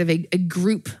me part of a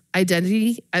group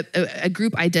identity, a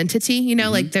group identity, you know,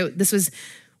 like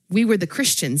we were the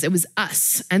Christians. It was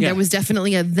us, and there was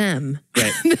definitely a them.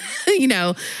 Right. You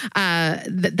know,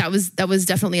 that was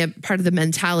definitely a part of the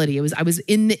mentality. I was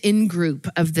in the in group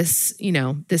of this, you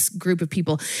know, this group of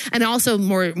people, and also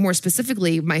more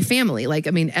specifically, my family. Like,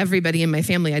 I mean, everybody in my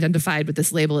family identified with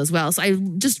this label as well. So I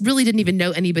just really didn't even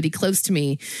know anybody close to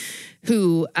me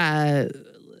who,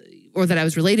 or that I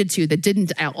was related to, that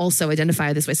didn't also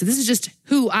identify this way. So this is just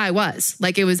who I was.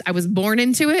 Like, I was born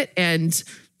into it, and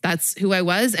that's who I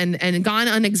was, and gone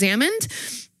unexamined,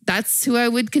 that's who I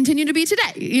would continue to be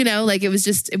today. You know, like it was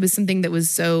something that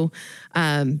was so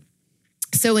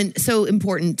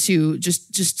important to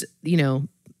just, you know,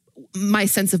 my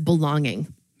sense of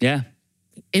belonging. Yeah.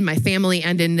 In my family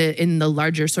and in the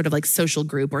larger sort of like social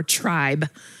group or tribe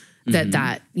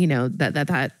that you know,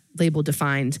 that label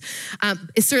defined.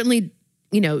 It certainly,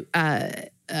 you know,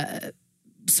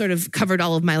 sort of covered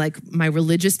all of my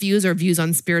religious views or views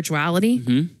on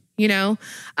spirituality, you know,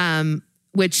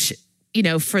 which, you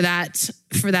know, for that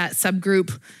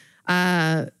subgroup,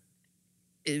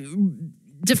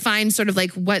 define sort of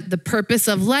like what the purpose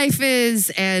of life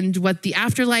is and what the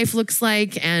afterlife looks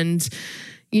like, and,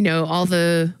 you know, all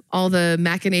the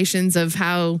machinations of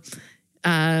how,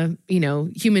 you know,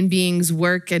 human beings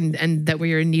work, and that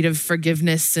we are in need of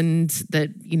forgiveness, and that,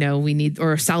 you know, we need,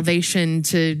 or salvation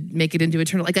to make it into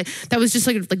eternal. Like that was just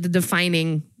like the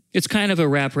defining. It's kind of a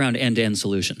wraparound end-to-end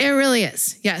solution. It really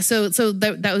is. Yeah. So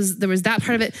there was that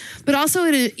part of it, but also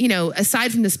it, you know,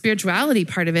 aside from the spirituality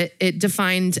part of it, it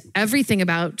defined everything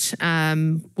about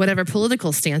whatever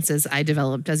political stances I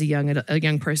developed as a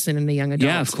young person and a young adult.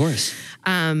 Yeah, of course.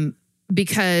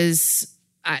 Because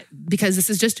this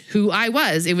is just who I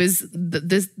was. It was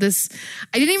this.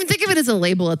 I didn't even think of it as a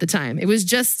label at the time. It was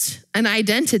just an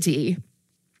identity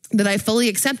that I fully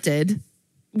accepted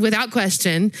without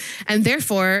question. And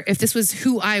therefore, if this was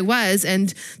who I was,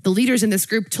 and the leaders in this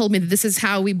group told me that this is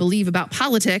how we believe about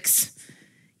politics,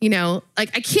 you know, like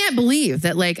I can't believe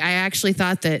that, like, I actually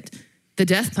thought that the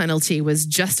death penalty was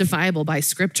justifiable by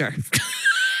scripture.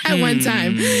 At one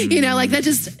time, you know, like that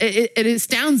just, it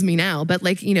astounds me now. But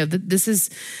like, you know, this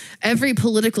is every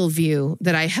political view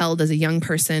that I held as a young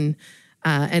person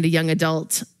and a young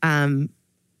adult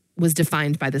was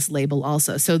defined by this label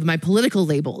also. So my political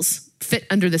labels fit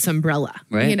under this umbrella,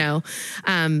 right. You know.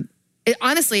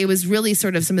 Honestly, it was really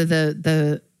sort of some of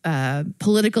the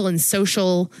political and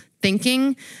social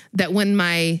thinking that when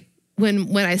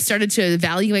I started to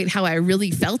evaluate how I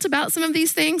really felt about some of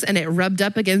these things, and it rubbed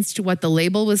up against what the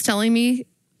label was telling me,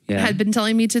 had been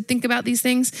telling me to think about these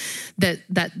things,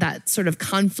 that sort of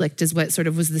conflict is what sort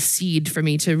of was the seed for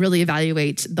me to really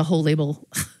evaluate the whole label,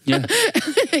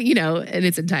 you know, in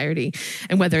its entirety,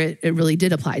 and whether it really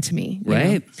did apply to me.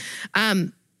 Right.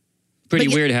 Pretty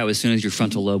weird how as soon as your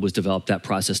frontal lobe was developed, that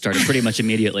process started pretty much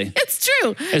immediately. It's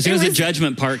true. As soon as the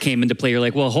judgment part came into play, you're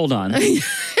like, well, hold on. It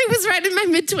was right in my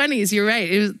mid-20s. You're right.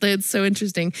 It's so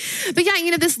interesting. But yeah,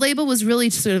 you know, this label was really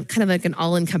sort of kind of like an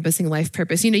all-encompassing life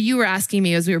purpose. You know, you were asking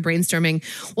me as we were brainstorming,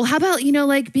 well, how about, you know,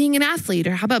 like being an athlete,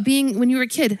 or how about being when you were a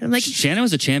kid? I'm like, Shannon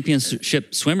was a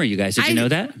championship swimmer, you guys. Did you know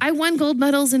that? I won gold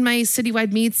medals in my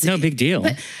citywide meets. No big deal.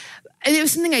 And it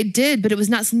was something I did, but it was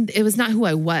not who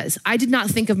I was. I did not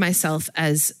think of myself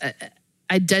as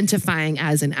identifying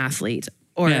as an athlete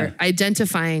or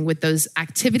identifying with those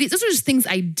activities. Those were just things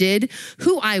I did.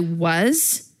 Who I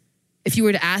was, if you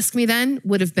were to ask me then,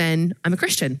 would have been, I'm a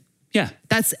Christian. Yeah.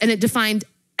 And it defined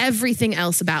everything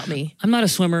else about me. I'm not a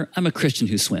swimmer. I'm a Christian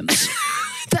who swims.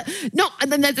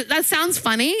 That sounds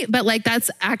funny, but like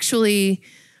that's actually,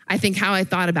 I think, how I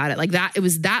thought about it. Like that, it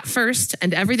was that first,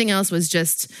 and everything else was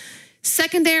just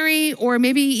secondary or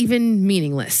maybe even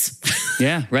meaningless.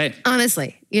 Yeah, right.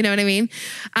 Honestly, you know what I mean?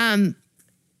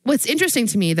 What's interesting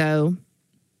to me though,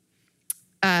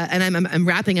 and I'm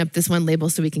wrapping up this one label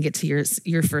so we can get to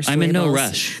your first. I'm labels. in no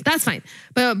rush. That's fine.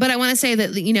 But I want to say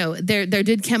that, you know, there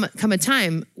did come a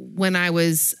time when I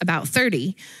was about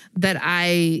 30 that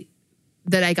I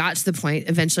got to the point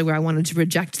eventually where I wanted to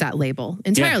reject that label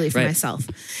entirely for myself.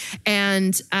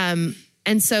 And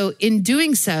so in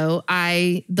doing so,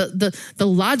 the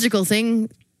logical thing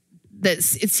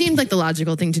it seemed like the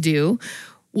logical thing to do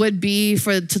would be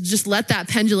to just let that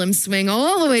pendulum swing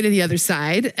all the way to the other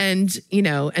side, and, you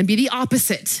know, and be the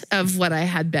opposite of what I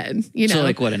had been, you know. So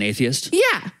like what, an atheist?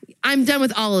 Yeah. I'm done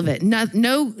with all of it.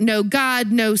 No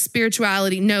God, no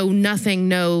spirituality, no nothing,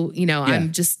 no,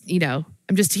 I'm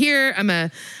just here. I'm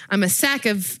a sack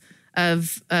of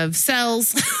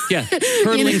cells. Yeah.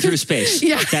 Hurtling through space.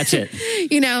 Yeah. That's it.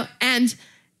 And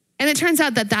it turns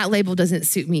out that label doesn't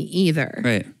suit me either.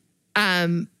 Right.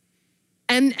 And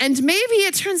maybe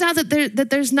it turns out that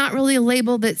there's not really a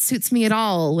label that suits me at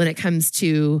all when it comes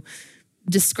to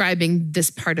describing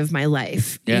this part of my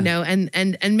life, and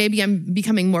maybe I'm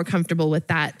becoming more comfortable with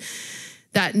that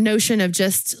notion of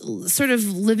just sort of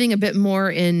living a bit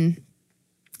more in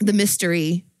the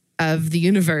mystery of the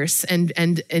universe and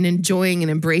enjoying and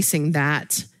embracing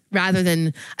that rather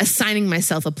than assigning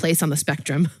myself a place on the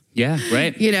spectrum. Yeah.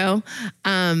 Right.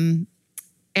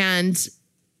 And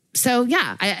so,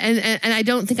 yeah, I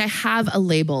don't think I have a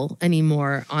label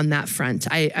anymore on that front.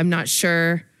 I'm not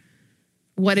sure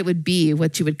what it would be,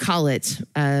 what you would call it,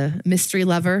 a mystery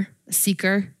lover, a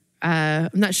seeker. I'm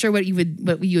not sure what you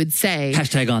would say.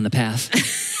 Hashtag on the path.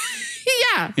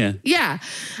 Yeah.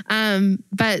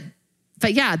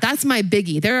 But yeah, that's my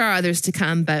biggie. There are others to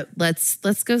come, but let's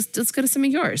go to some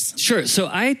of yours. Sure. So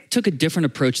I took a different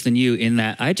approach than you in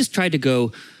that I just tried to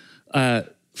go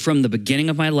from the beginning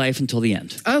of my life until the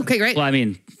end. Okay, great. Well, I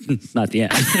mean, not the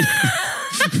end.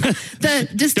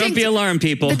 Don't be alarmed,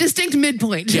 people. The distinct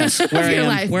midpoint. Yes,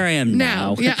 where I am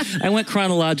now. Yeah. I went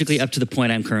chronologically up to the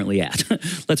point I'm currently at.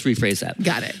 Let's rephrase that.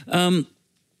 Got it. And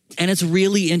it's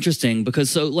really interesting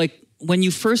because when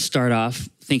you first start off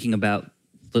thinking about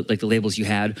the labels you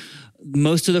had,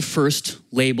 most of the first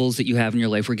labels that you have in your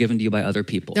life were given to you by other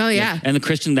people. Oh, yeah. And the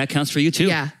Christian, that counts for you too.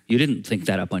 Yeah. You didn't think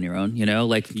that up on your own,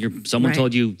 someone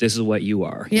told you this is what you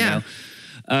are,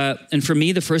 and for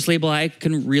me, the first label I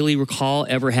can really recall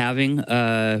ever having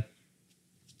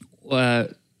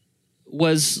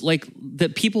was like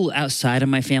that people outside of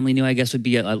my family knew, I guess would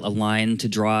be a line to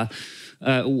draw,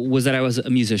 was that I was a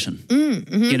musician.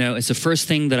 It's the first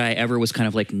thing that I ever was kind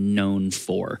of like known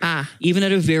for, even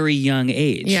at a very young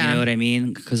age. Yeah. You know what I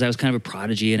mean? Because I was kind of a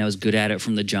prodigy and I was good at it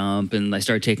from the jump. And I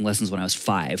started taking lessons when I was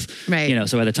 5. Right.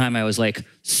 So by the time I was like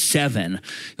 7, it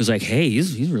was like, hey,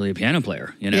 he's really a piano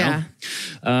player. Yeah.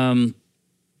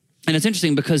 And it's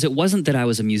interesting because it wasn't that I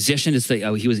was a musician. It's that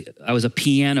I was a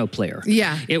piano player.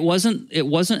 Yeah. It wasn't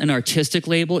an artistic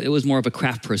label. It was more of a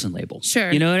craft person label.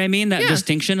 Sure. You know what I mean? That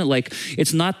distinction. Like,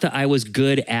 it's not that I was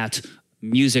good at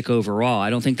music overall.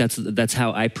 I don't think that's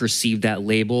how I perceived that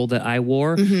label that I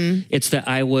wore. Mm-hmm. It's that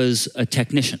I was a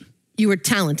technician. You were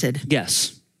talented.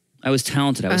 Yes. I was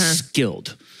talented. I was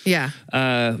skilled. Yeah.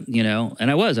 And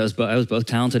I was both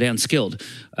talented and skilled.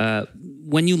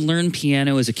 When you learn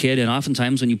piano as a kid, and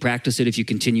oftentimes when you practice it, if you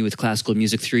continue with classical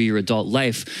music through your adult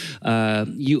life,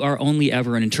 you are only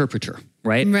ever an interpreter,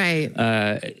 right? Right.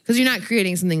 Because you're not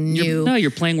creating something new.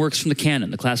 You're playing works from the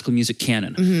canon, the classical music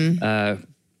canon. Mm-hmm.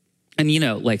 And,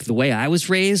 like the way I was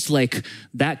raised, like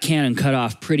that canon cut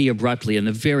off pretty abruptly in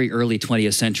the very early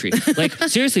 20th century. Like,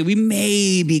 seriously, we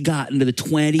maybe got into the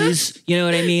 20s, you know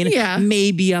what I mean? Yeah.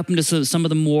 Maybe up into some of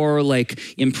the more like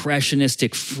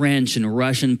impressionistic French and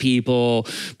Russian people.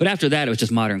 But after that, it was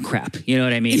just modern crap, you know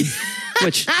what I mean?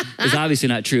 Which is obviously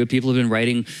not true. People have been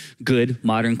writing good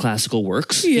modern classical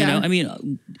works, I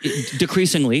mean,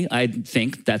 decreasingly, I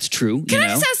think that's true. Can I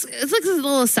just ask, it's like a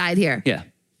little aside here. Yeah.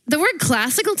 The word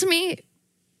classical to me,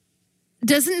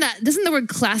 doesn't the word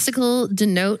classical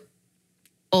denote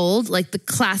old, like the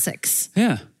classics?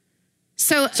 Yeah.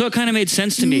 So it kind of made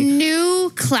sense to me.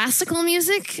 New classical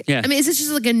music? Yeah. I mean, is this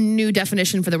just like a new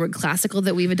definition for the word classical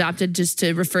that we've adopted just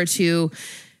to refer to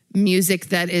music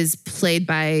that is played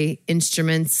by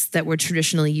instruments that were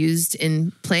traditionally used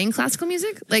in playing classical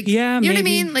music? Like, yeah, you know maybe. what I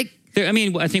mean? Like,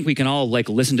 I think we can all like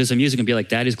listen to some music and be like,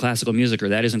 that is classical music or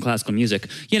that isn't classical music.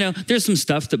 There's some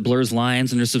stuff that blurs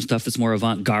lines and there's some stuff that's more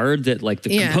avant-garde that like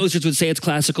the composers would say it's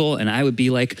classical. And I would be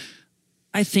like,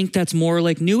 I think that's more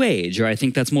like new age, or I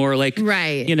think that's more like,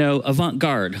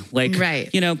 avant-garde. Like,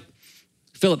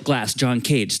 Philip Glass, John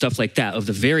Cage, stuff like that of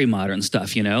the very modern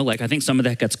stuff, Like, I think some of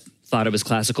that gets thought of as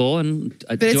classical, and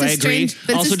do I agree?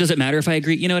 Also, does it matter if I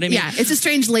agree? You know what I mean? Yeah, it's a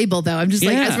strange label, though. I'm just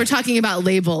like, as we're talking about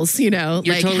labels, like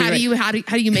totally how do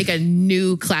you make a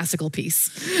new classical piece?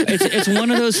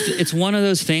 It's one of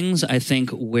those things, I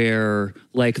think, where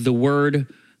like the word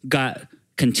got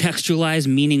contextualized,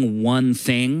 meaning one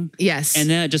thing. Yes. And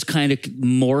then it just kind of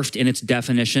morphed in its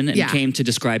definition and came to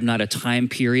describe not a time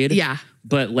period. Yeah.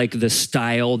 But like the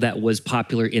style that was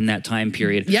popular in that time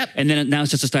period. Yep. And then now it's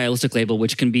just a stylistic label,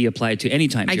 which can be applied to any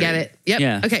time period. I get it. Yep.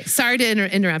 Yeah. Okay. Sorry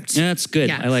to interrupt. Yeah, that's good.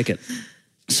 Yeah. I like it.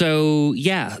 So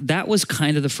yeah, that was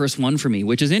kind of the first one for me,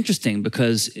 which is interesting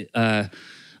because,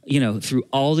 through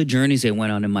all the journeys I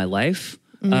went on in my life,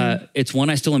 it's one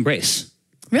I still embrace.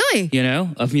 Really? You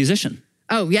know, of musician.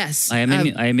 Oh, yes. I am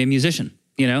a musician,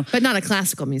 you know. But not a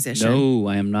classical musician. No,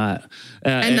 I am not.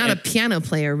 And not a piano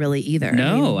player really either.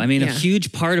 No, I mean, a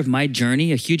huge part of my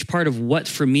journey, a huge part of what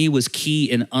for me was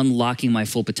key in unlocking my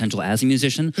full potential as a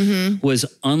musician was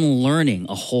unlearning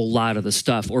a whole lot of the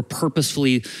stuff or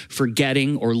purposefully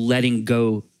forgetting or letting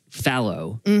go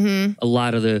fallow a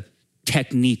lot of the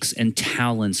techniques and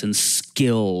talents and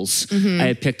skills I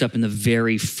had picked up in the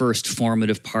very first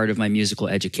formative part of my musical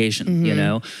education, you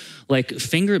know? Like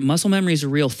muscle memory is a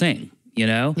real thing, you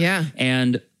know? Yeah.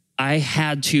 And I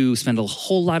had to spend a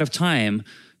whole lot of time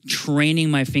training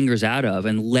my fingers out of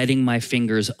and letting my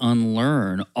fingers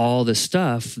unlearn all the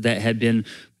stuff that had been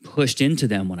pushed into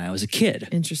them when I was a kid.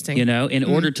 Interesting. You know, in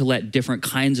order to let different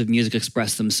kinds of music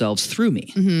express themselves through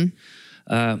me.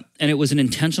 And it was an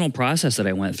intentional process that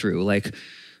I went through. Like,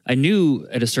 I knew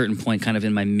at a certain point, kind of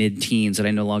in my mid-teens, that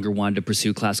I no longer wanted to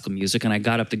pursue classical music. And I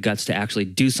got up the guts to actually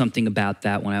do something about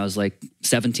that when I was like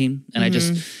 17. And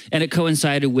and it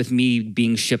coincided with me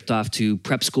being shipped off to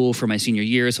prep school for my senior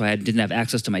year. So I didn't have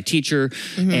access to my teacher.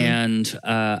 And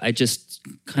I just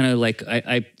kind of like,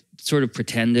 I sort of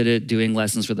pretended at doing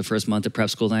lessons for the first month at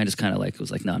prep school. And I just kind of like, was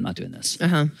like, no, I'm not doing this.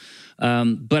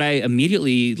 But I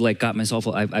immediately like got myself,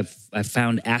 I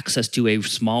found access to a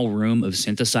small room of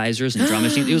synthesizers and drum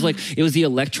machines. It was the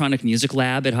electronic music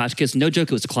lab at Hotchkiss. No joke,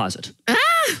 it was a closet.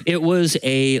 It was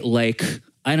a like,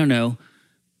 I don't know,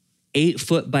 8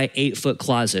 foot by 8 foot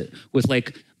closet with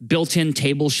like built-in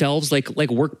table shelves, like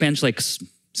workbench, like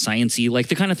science-y, like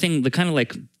the kind of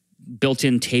like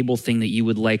built-in table thing that you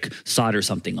would like solder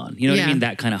something on. You know what I mean?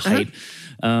 That kind of height.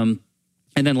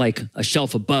 And then like a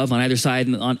shelf above on either side,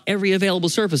 and on every available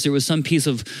surface, there was some piece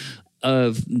of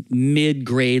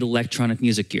mid-grade electronic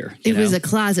music gear. It was a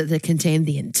closet that contained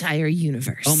the entire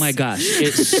universe. Oh my gosh,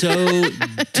 it so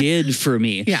did for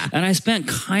me. Yeah. And I spent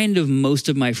kind of most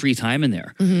of my free time in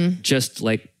there, just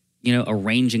like, you know,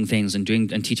 arranging things and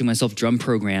teaching myself drum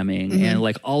programming and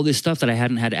like all this stuff that I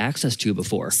hadn't had access to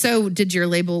before. So was your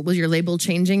label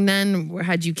changing then? Or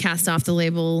had you cast off the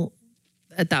label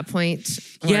at that point?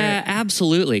 Yeah,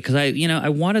 absolutely. Because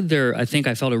I think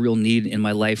I felt a real need in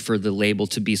my life for the label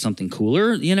to be something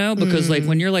cooler, you know, because like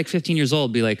when you're like 15 years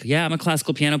old, be like, yeah, I'm a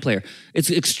classical piano player. It's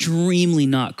extremely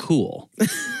not cool.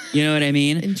 You know what I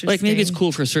mean? Like maybe it's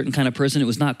cool for a certain kind of person. It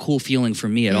was not cool feeling for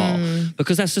me at all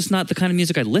because that's just not the kind of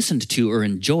music I listened to or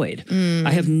enjoyed.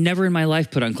 I have never in my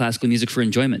life put on classical music for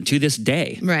enjoyment to this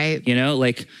day. Right. You know,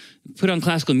 like put on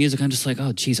classical music, I'm just like,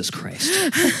 oh, Jesus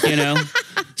Christ. You know?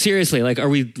 Seriously, like, are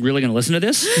we really going to listen to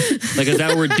this? Like, is that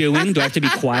what we're doing? Do I have to be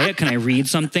quiet? Can I read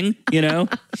something? You know?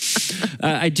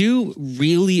 I do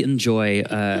really enjoy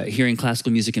hearing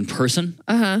classical music in person,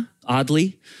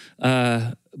 oddly.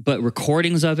 But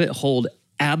recordings of it hold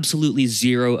absolutely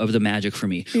zero of the magic for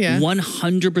me. Yeah.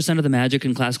 100% of the magic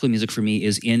in classical music for me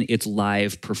is in its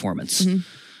live performance.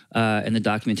 And the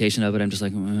documentation of it, I'm just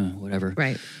like, whatever.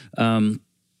 Right.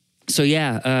 So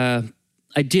yeah,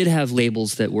 I did have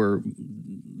labels that were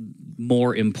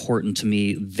more important to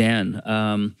me then.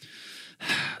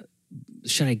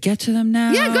 Should I get to them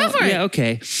now? Yeah, go for it. Yeah,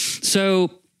 okay. So,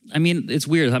 I mean, it's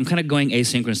weird. I'm kind of going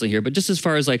asynchronously here, but just as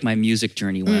far as like my music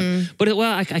journey went. But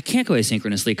I can't go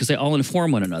asynchronously because they all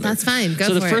inform one another. That's fine. Go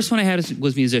so for the first one I had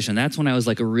was musician. That's when I was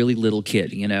like a really little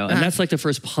kid, you know, and that's like the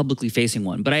first publicly facing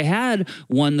one. But I had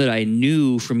one that I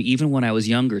knew from even when I was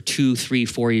younger, 2, 3,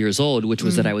 4 years old, which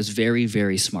was that I was very,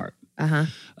 very smart.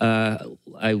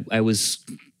 I was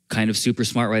kind of super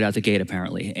smart right out the gate,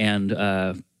 apparently, and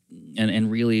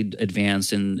really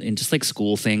advanced in just like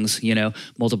school things, you know,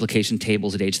 multiplication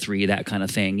tables at age 3, that kind of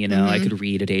thing. You know, I could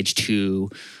read at age 2.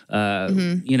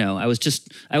 You know, I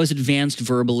was advanced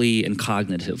verbally and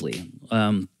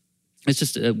cognitively. It's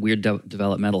just a weird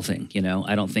developmental thing, you know.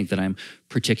 I don't think that I'm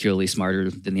particularly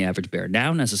smarter than the average bear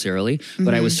now necessarily,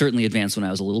 but I was certainly advanced when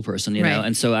I was a little person, you know.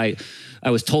 And so I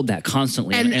was told that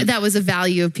constantly. And that was a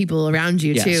value of people around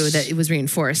you too, that it was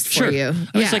reinforced for you.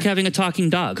 It's like having a talking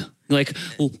dog. Like,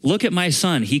 look at my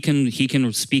son. He can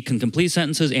speak in complete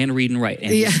sentences and read and write.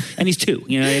 And he's 2.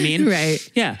 You know what I mean?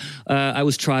 Right. Yeah. I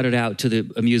was trotted out to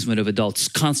the amusement of adults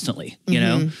constantly, you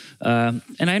know?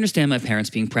 And I understand my parents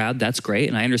being proud. That's great.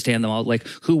 And I understand them all. Like,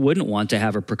 who wouldn't want to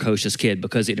have a precocious kid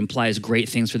because it implies great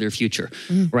things for their future,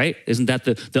 right? Isn't that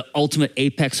the ultimate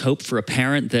apex hope for a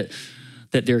parent,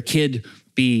 that their kid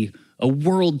be a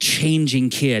world-changing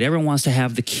kid? Everyone wants to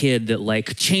have the kid that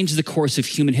like changed the course of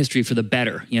human history for the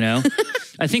better, you know?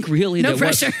 I think really no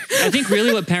pressure. I think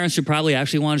really what parents should probably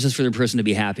actually want is just for their person to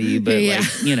be happy, but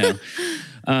like, you know.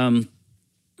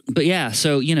 But yeah,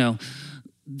 so, you know,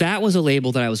 that was a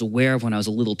label that I was aware of when I was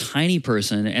a little tiny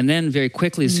person. And then very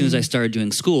quickly, as soon as I started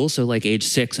doing school, so like age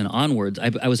 6 and onwards,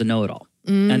 I was a know-it-all.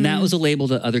 And that was a label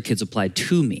that other kids applied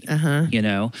to me, you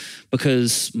know,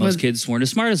 because most kids weren't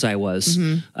as smart as I was.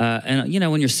 And, you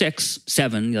know, when you're 6,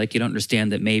 7, like you don't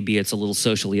understand that maybe it's a little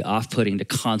socially off-putting to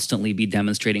constantly be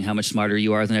demonstrating how much smarter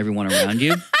you are than everyone around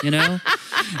you, you know?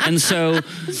 And so,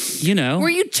 you know. Were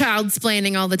you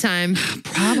child-splaining all the time?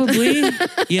 Probably.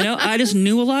 You know, I just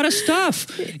knew a lot of stuff.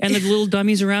 And the little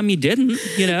dummies around me didn't,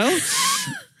 you know?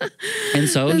 And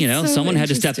so, you know, someone had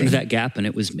to step into that gap, and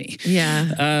it was me.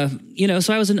 Yeah. You know,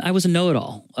 so I was a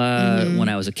know-it-all when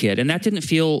I was a kid, and that didn't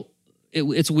feel.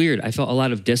 It's weird. I felt a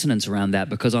lot of dissonance around that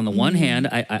because, on the one hand,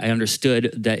 I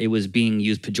understood that it was being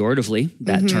used pejoratively.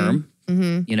 That term,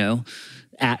 you know,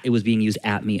 it was being used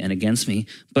at me and against me.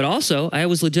 But also, I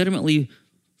was legitimately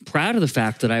proud of the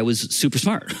fact that I was super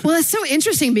smart. Well, it's so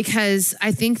interesting because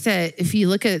I think that if you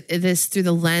look at this through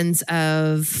the lens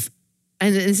of,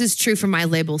 and this is true for my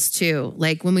labels too.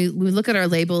 Like when we look at our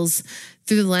labels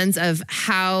through the lens of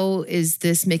how is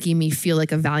this making me feel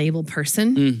like a valuable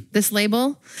person, this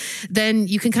label, then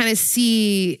you can kind of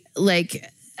see like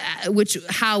the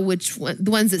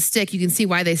ones that stick, you can see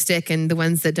why they stick, and the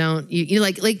ones that don't, you know,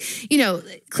 like, you know,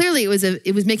 clearly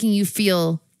it was making you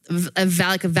feel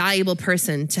like a valuable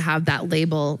person to have that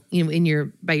label, you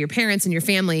know, by your parents and your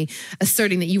family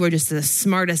asserting that you were just the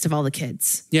smartest of all the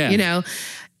kids. Yeah. You know?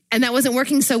 And that wasn't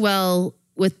working so well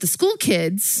with the school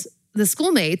kids, the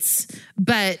schoolmates,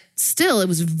 but still it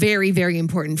was very, very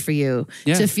important for you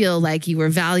to feel like you were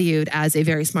valued as a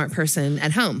very smart person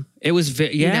at home. It was,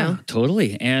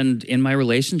 totally. And in my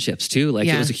relationships too, like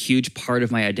it was a huge part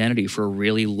of my identity for a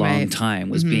really long time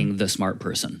was being the smart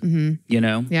person, you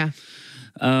know? Yeah.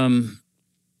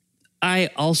 I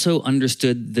also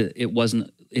understood that it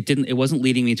wasn't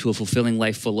leading me to a fulfilling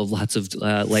life full of lots of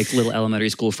like little elementary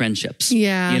school friendships.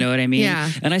 Yeah. You know what I mean? Yeah.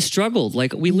 And I struggled.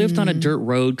 Like we lived on a dirt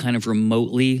road kind of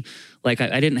remotely. Like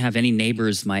I didn't have any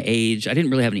neighbors my age. I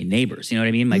didn't really have any neighbors. You know what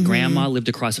I mean? My grandma lived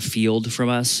across a field from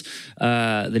us.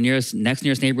 The next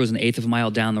nearest neighbor was an eighth of a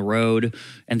mile down the road.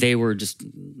 And they were just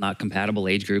not compatible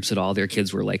age groups at all. Their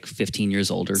kids were like 15 years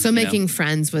older. So making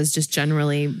friends was just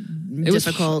generally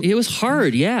difficult. It was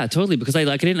hard. Yeah, totally. Because I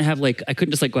couldn't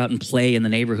just like go out and play in the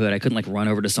neighborhood. I couldn't like run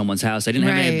over to someone's house. I didn't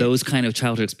have any of those kind of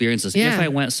childhood experiences. Yeah. If I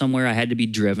went somewhere, I had to be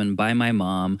driven by my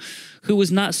mom, who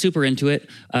was not super into it.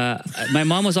 My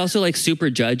mom was also like super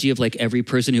judgy of like every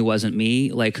person who wasn't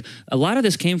me. Like a lot of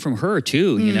this came from her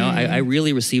too. You know, I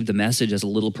really received the message as a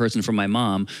little person from my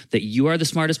mom that you are the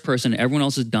smartest person. Everyone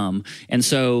else is dumb. And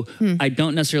so I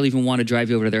don't necessarily even want to drive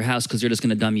you over to their house because they're just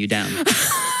going to dumb you down.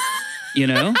 You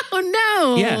know? Oh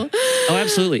no. Yeah. Oh,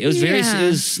 absolutely. It was it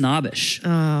was snobbish.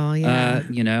 Oh yeah.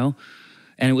 You know?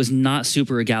 And it was not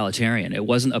super egalitarian. It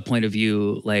wasn't a point of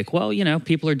view like, well, you know,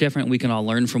 people are different. We can all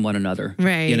learn from one another.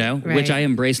 Right. You know, which I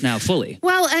embrace now fully.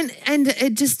 Well, and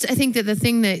it just, I think that the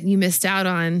thing that you missed out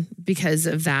on because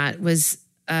of that was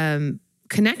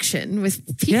connection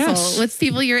with people, with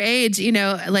people your age, you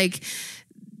know, like,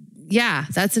 yeah,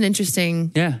 that's an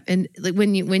interesting, and like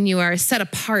when you are set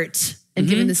apart and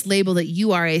given this label that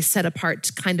you are a set apart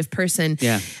kind of person.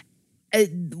 Yeah.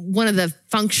 One of the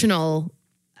functional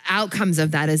outcomes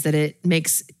of that is that it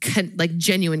makes like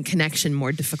genuine connection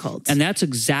more difficult. And that's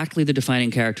exactly the defining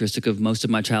characteristic of most of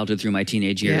my childhood through my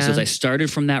teenage years. As I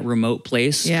started from that remote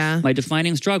place, my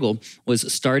defining struggle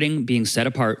was starting being set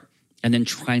apart and then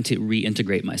trying to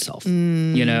reintegrate myself,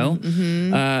 you know?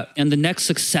 And the next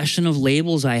succession of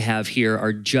labels I have here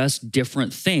are just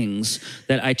different things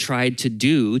that I tried to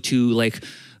do to like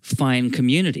find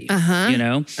community, you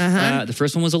know? The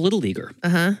first one was a little leaguer,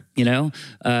 you know?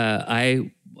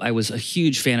 I was a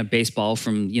huge fan of baseball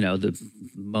from, you know, the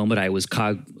moment I was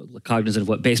cognizant of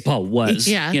what baseball was.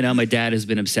 You know, my dad has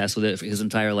been obsessed with it for his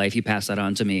entire life. He passed that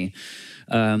on to me.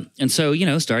 And so, you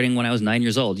know, starting when I was 9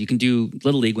 years old, you can do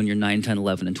Little League when you're 9, 10,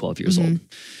 11, and 12 years old.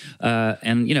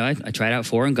 And, you know, I tried out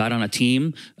for and got on a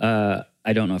team.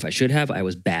 I don't know if I should have. I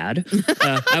was bad.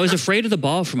 I was afraid of the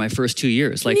ball for my first 2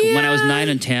 years. Like when I was 9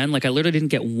 and 10, like I literally didn't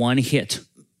get one hit.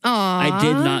 I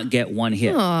did not get one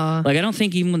hit. Like, I don't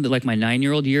think even when like my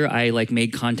 9-year-old year, I like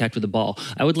made contact with the ball.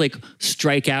 I would like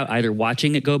strike out either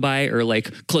watching it go by or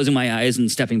like closing my eyes and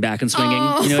stepping back and swinging.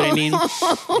 You know what I mean?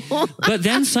 But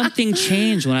then something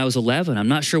changed when I was 11. I'm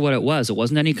not sure what it was. It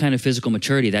wasn't any kind of physical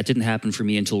maturity. That didn't happen for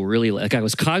me until really like I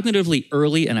was cognitively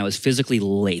early and I was physically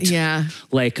late. Yeah.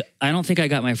 Like, I don't think I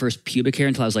got my first pubic hair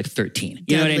until I was like 13.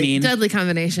 You know what I mean? Deadly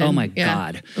combination. Oh my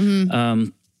God.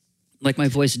 Like my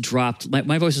voice dropped.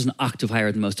 My voice was an octave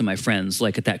higher than most of my friends,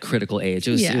 like at that critical age.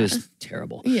 It was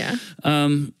terrible. Yeah.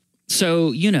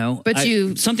 So, But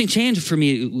something changed for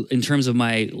me in terms of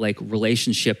my like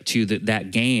relationship to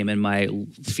that game and my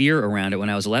fear around it when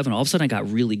I was 11. All of a sudden I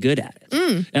got really good at it.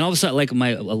 And all of a sudden, like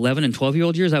my 11 and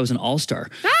 12-year-old years, I was an all-star.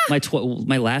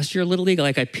 My last year of Little League,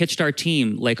 like I pitched our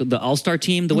team, like the all-star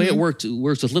team. The way it works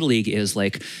with Little League is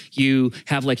like you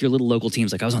have like your little local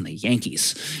teams. Like I was on the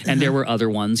Yankees and there were other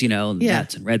ones,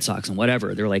 Mets and Red Sox and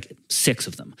whatever. There were like 6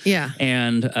 of them. Yeah.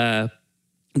 And,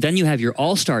 then you have your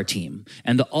all-star team,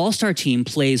 and the all-star team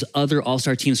plays other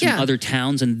all-star teams from other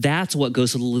towns, and that's what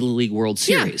goes to the Little League World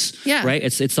Series, right?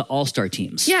 It's the all-star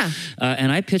teams. Yeah. And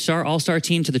I pitched our all-star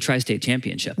team to the Tri-State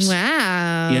Championships.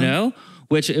 Wow.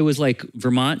 Which it was like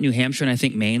Vermont, New Hampshire, and I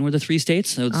think Maine were the 3 states.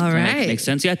 So it's all right. Makes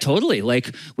sense. Yeah, totally.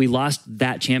 Like we lost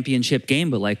that championship game,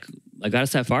 but like I got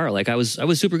us that far. Like I was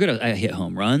super good. I hit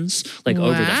home runs, like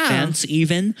over the fence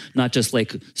even, not just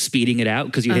like speeding it out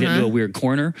because you hit it into a weird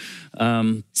corner.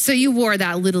 So you wore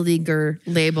that Little Leaguer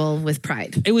label with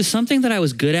pride. It was something that I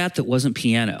was good at that wasn't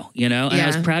piano, And I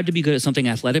was proud to be good at something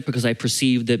athletic because I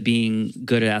perceived that being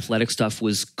good at athletic stuff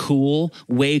was cool,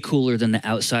 way cooler than the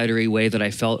outsidery way that I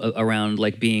felt around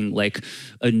like being like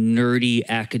a nerdy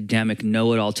academic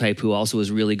know-it-all type who also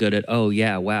was really good at,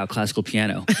 classical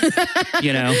piano,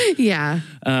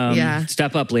 Yeah.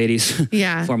 Step up, ladies.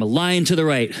 Yeah. Form a line to the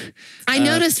right. I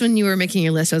noticed when you were making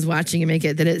your list, I was watching you make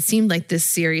it, that it seemed like this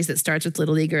series that starts with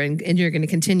Little Leaguer and you're going to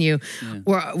continue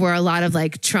were a lot of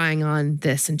like trying on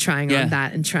this and trying on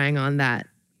that and trying on that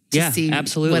to see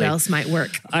absolutely. what else might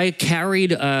work. I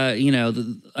carried, I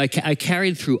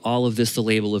carried through all of this the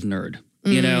label of nerd,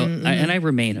 and I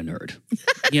remain a nerd.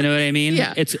 You know what I mean?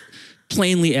 Yeah. It's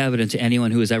plainly evident to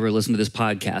anyone who has ever listened to this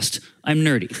podcast. I'm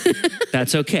nerdy.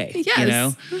 That's okay.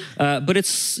 Yes. But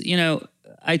it's,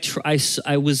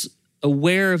 I was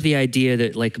aware of the idea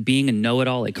that like being a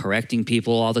know-it-all, like correcting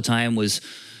people all the time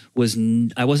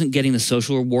I wasn't getting the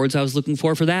social rewards I was looking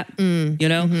for that,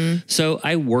 So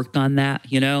I worked on that,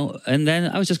 and then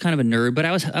I was just kind of a nerd, but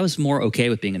I was more okay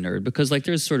with being a nerd because like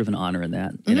there's sort of an honor in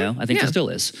that, I think there still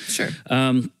is. Sure.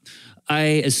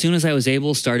 As soon as I was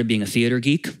able, started being a theater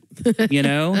geek,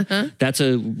 That's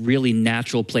a really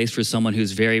natural place for someone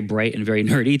who's very bright and very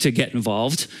nerdy to get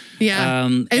involved. Yeah.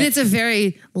 And it's a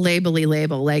very label-y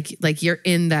label, like you're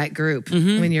in that group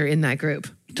when you're in that group.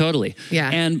 Totally. Yeah.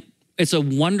 And it's a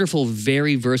wonderful,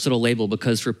 very versatile label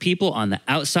because for people on the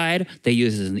outside, they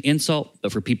use it as an insult,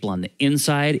 but for people on the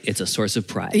inside, it's a source of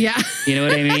pride. Yeah. You know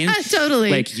what I mean? Totally.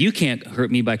 Like you can't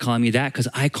hurt me by calling me that because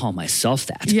I call myself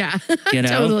that. Yeah.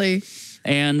 Totally.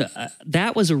 And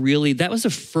that was the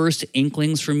first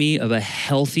inklings for me of a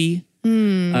healthy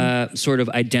sort of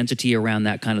identity around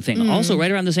that kind of thing. Also,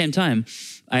 right around the same time,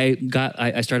 I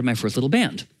started my first little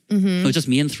band. It was just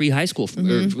me and 3 high school,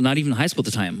 or not even high school at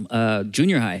the time,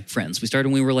 junior high friends. We started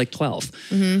when we were like 12.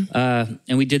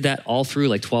 And we did that all through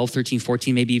like 12, 13,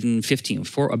 14, maybe even 15,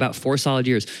 about 4 solid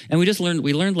years. And we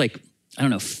learned like, I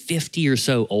don't know, 50 or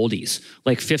so oldies,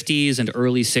 like 50s and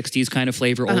early 60s kind of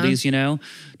flavor oldies,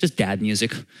 just dad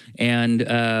music. And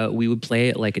we would play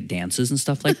it like at dances and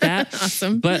stuff like that.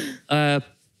 Awesome. But, and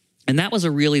that was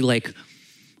a really like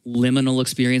liminal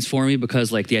experience for me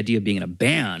because like the idea of being in a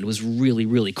band was really,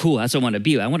 really cool. That's what I wanted to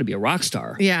be. I wanted to be a rock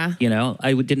star. Yeah.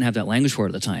 I didn't have that language for it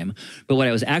at the time. But what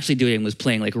I was actually doing was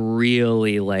playing like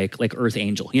really like Earth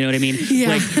Angel. You know what I mean? Yeah.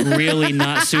 Like really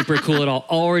not super cool at all.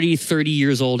 Already 30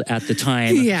 years old at the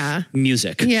time. Yeah.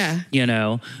 Music. Yeah.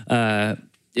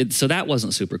 So that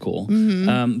wasn't super cool.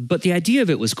 But the idea of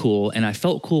it was cool, and I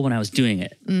felt cool when I was doing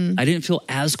it. I didn't feel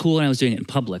as cool when I was doing it in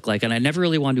public. And I never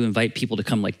really wanted to invite people to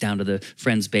come down to the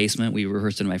friend's basement. We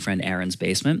rehearsed in my friend Aaron's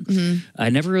basement. I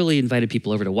never really invited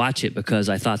people over to watch it because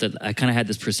I thought that I kind of had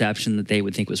this perception that they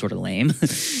would think it was sort of lame.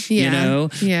 Yeah.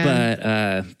 But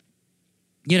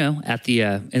at the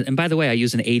and by the way, I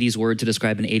used an 80s word to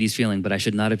describe an 80s feeling, but I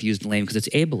should not have used lame because it's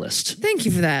ableist. Thank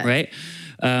you for that. Right?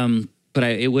 But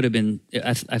it would have been,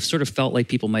 I've sort of felt like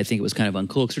people might think it was kind of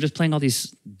uncool because we're just playing all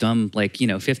these dumb,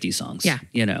 50 songs.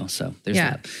 Yeah. So there's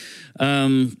that.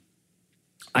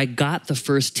 I got the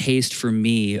first taste for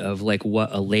me of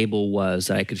what a label was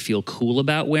that I could feel cool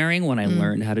about wearing when I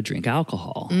learned how to drink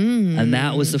alcohol. And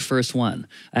that was the first one.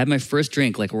 I had my first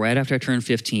drink right after I turned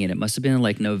 15. It must have been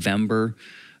November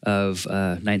of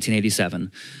 1987.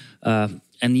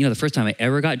 And the first time I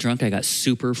ever got drunk, I got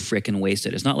super frickin'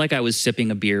 wasted. It's not like I was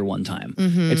sipping a beer one time.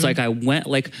 It's like I went,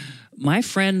 my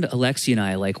friend Alexi and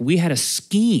I, we had a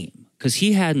scheme because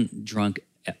he hadn't drunk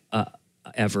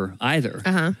ever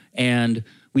either. And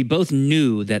we both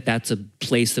knew that that's a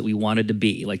place that we wanted to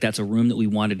be. Like that's a room that we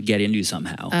wanted to get into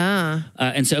somehow.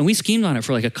 And we schemed on it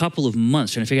for like a couple of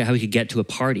months trying to figure out how we could get to a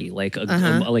party, like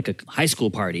a high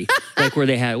school party, like where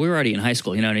we were already in high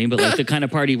school, you know what I mean? But like the kind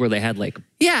of party where they had like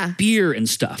beer and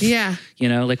stuff. Yeah. You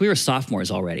know, like we were sophomores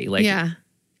already. Like,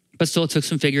 but still it took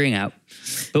some figuring out.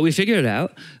 But we figured it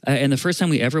out. And the first time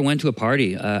we ever went to a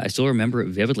party, I still remember it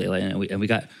vividly. Like, and we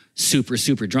got super,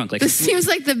 super drunk. Like this seems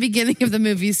like the beginning of the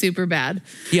movie Superbad.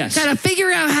 Yes. Gotta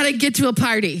figure out how to get to a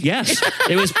party. Yes.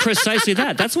 It was precisely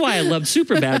that. That's why I loved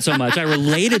Superbad so much. I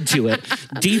related to it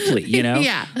deeply, you know?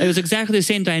 Yeah. It was exactly the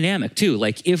same dynamic too.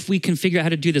 Like if we can figure out how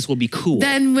to do this, we'll be cool.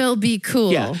 Then we'll be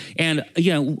cool. Yeah. And,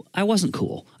 you know, I wasn't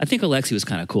cool. I think Alexi was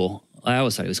kind of cool. I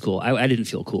always thought he was cool. I didn't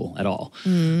feel cool at all.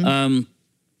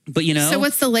 But you know. So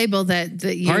what's the label that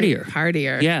you... Partier.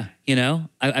 Partier. Yeah. You know,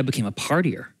 I became a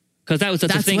partier. Because that's the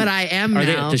thing. That's what I am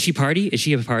now. Does she party? Is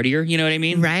she a partier? You know what I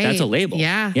mean? Right. That's a label.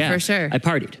 Yeah, for sure. I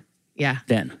partied. Yeah.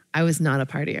 Then. I was not a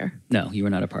partier. No, you were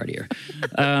not a partier.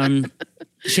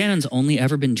 Shannon's only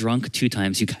ever been drunk 2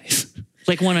 times, you guys.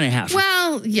 Like 1.5.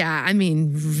 Well, yeah. I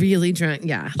mean, really drunk.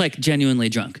 Yeah. Like genuinely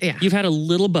drunk. Yeah. You've had a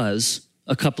little buzz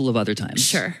a couple of other times.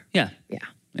 Sure. Yeah. Yeah.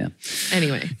 Yeah.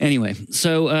 Anyway,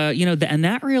 so, you know, and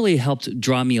that really helped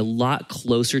draw me a lot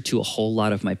closer to a whole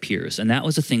lot of my peers. And that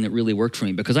was the thing that really worked for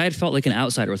me because I had felt like an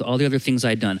outsider with all the other things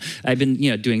I'd done. I'd been,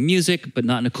 you know, doing music, but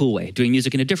not in a cool way. Doing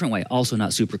music in a different way, also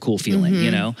not super cool feeling,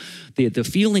 you know? The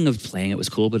feeling of playing it was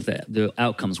cool, but the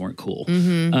outcomes weren't cool.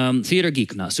 Theater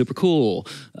geek, not super cool.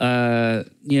 You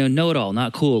know, know-it-all,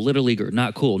 not cool. Little leaguer,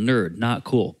 not cool. Nerd, not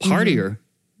cool. Partier,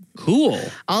 cool.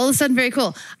 All of a sudden, very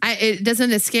cool. It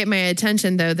doesn't escape my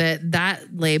attention, though, that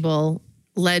label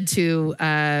led to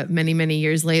many, many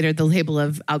years later, the label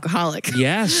of alcoholic.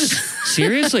 Yes,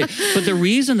 seriously. But the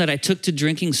reason that I took to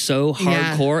drinking so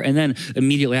hardcore and then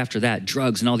immediately after that,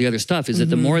 drugs and all the other stuff is that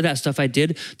the more of that stuff I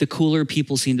did, the cooler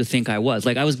people seemed to think I was.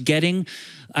 Like I was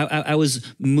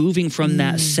moving from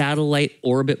that satellite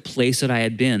orbit place that I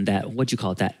had been, that, what'd you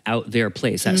call it, that out there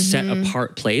place, that set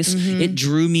apart place. It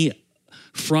drew me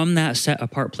from that set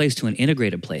apart place to an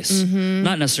integrated place.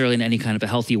 Not necessarily in any kind of a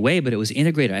healthy way, but it was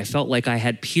integrated. I felt like I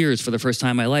had peers for the first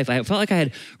time in my life. I felt like I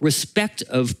had respect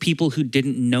of people who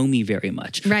didn't know me very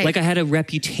much. Right. Like I had a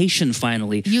reputation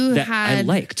finally I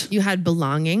liked. You had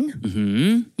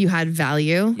belonging. You had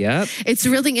value. Yep. It's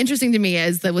really interesting to me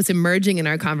as that what's emerging in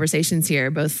our conversations here,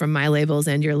 both from my labels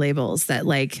and your labels, that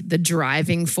like the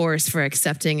driving force for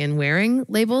accepting and wearing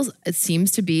labels, it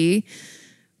seems to be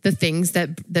the things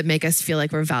that make us feel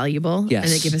like we're valuable and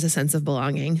that give us a sense of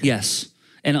belonging. Yes.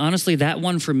 And honestly, that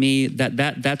one for me,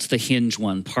 that's the hinge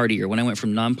one, partier. When I went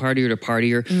from non-partier to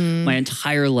partier, my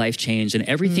entire life changed. And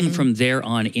everything from there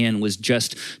on in was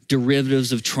just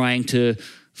derivatives of trying to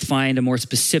find a more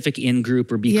specific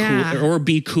in-group or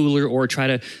be cooler or try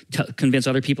to convince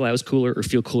other people I was cooler or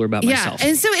feel cooler about myself.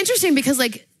 And it's so interesting because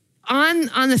like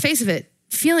on the face of it,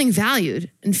 feeling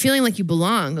valued and feeling like you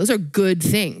belong, those are good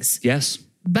things. Yes.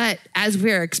 But as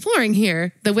we're exploring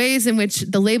here, the ways in which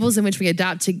the labels in which we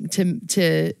adopt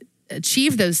to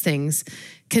achieve those things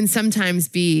can sometimes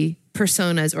be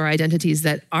personas or identities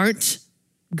that aren't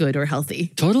good or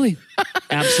healthy. Totally.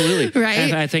 Absolutely. Right.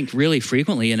 And I think really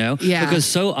frequently, you know, because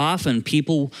so often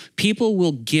people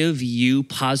will give you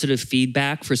positive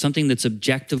feedback for something that's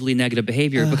objectively negative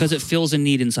behavior because it fills a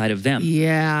need inside of them.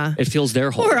 Yeah. It fills their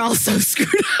hole. We're all so screwed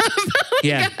up.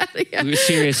 God.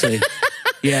 Seriously.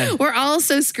 Yeah. We're all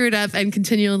so screwed up and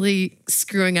continually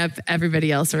screwing up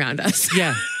everybody else around us.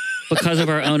 Yeah. Because of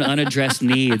our own unaddressed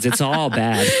needs. It's all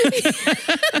bad.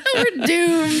 We're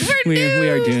doomed. We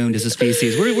are doomed as a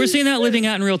species. We're seeing that living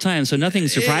out in real time, so nothing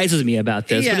surprises me about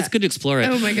this, but it's good to explore it.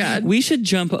 Oh my God. We should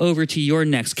jump over to your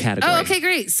next category. Oh, okay,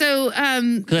 great. So,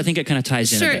 because I think it kind of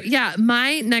ties in a bit. Yeah.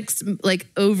 My next like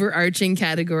overarching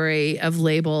category of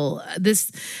label,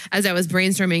 this, as I was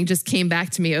brainstorming, just came back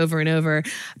to me over and over,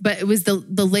 but it was the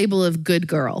label of good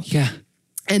girl. Yeah.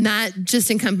 And that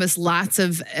just encompassed lots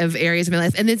of areas of my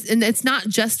life. And it's not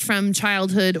just from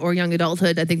childhood or young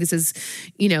adulthood. I think this has,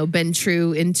 you know, been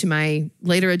true into my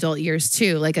later adult years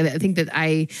too. Like I think that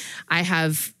I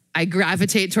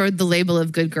gravitate toward the label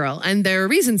of good girl. And there are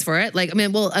reasons for it. Like, I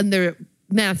mean, well, and there are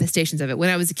manifestations of it. When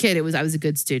I was a kid, I was a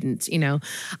good student, you know.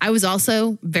 I was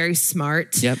also very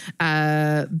smart. Yep.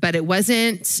 But it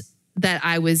wasn't that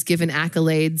I was given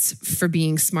accolades for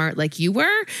being smart like you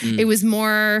were. It was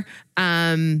more,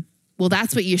 well,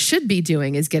 that's what you should be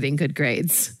doing is getting good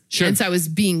grades. Sure. And so I was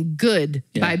being good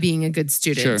by being a good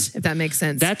student, if that makes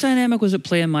sense. That dynamic was at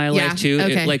play in my life too.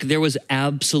 Okay. Like there was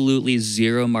absolutely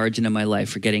zero margin in my life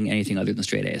for getting anything other than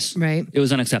straight A's. Right. It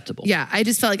was unacceptable. Yeah. I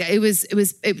just felt like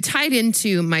it tied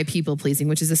into my people pleasing,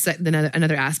 which is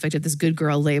another aspect of this good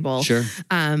girl label. Sure.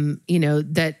 You know,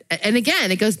 that, and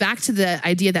again, it goes back to the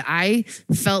idea that I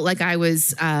felt like I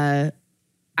was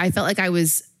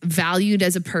valued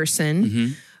as a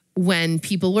person when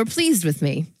people were pleased with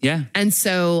me. Yeah. And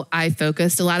so I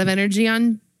focused a lot of energy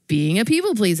on being a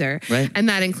people pleaser. Right. And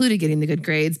that included getting the good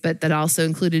grades, but that also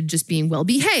included just being well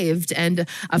behaved. And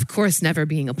of course, never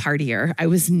being a partier. I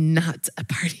was not a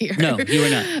partier. No, you were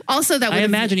not. Also, I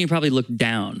imagine you probably looked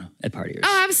down at partiers.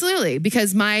 Oh, absolutely.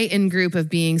 Because my in-group of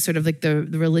being sort of like the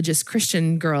religious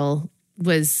Christian girl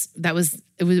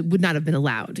would not have been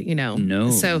allowed, you know?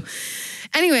 No. So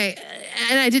anyway,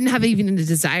 and I didn't have even a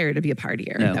desire to be a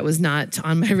partier. No. That was not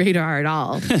on my radar at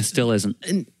all. Still isn't.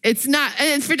 And it's not,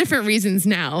 and for different reasons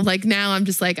now. Like now I'm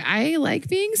just like, I like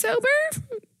being sober.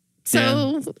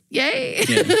 So yay.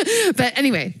 Yeah. But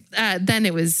anyway, then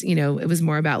it was, you know, it was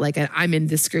more about like, I'm in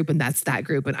this group and that's that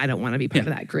group and I don't want to be part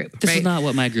of that group. This is not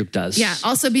what my group does. Yeah.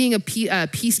 Also being a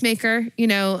peacemaker, you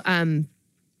know,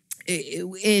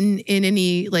 in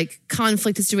any like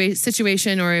conflict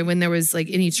situation or when there was like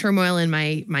any turmoil in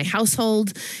my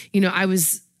household, you know, I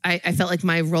felt like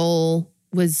my role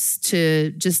was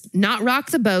to just not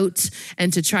rock the boat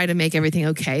and to try to make everything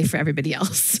okay for everybody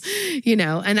else, you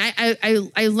know? And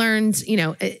I learned, you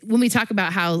know, when we talk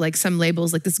about how like some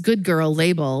labels, like this good girl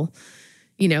label,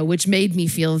 you know, which made me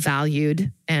feel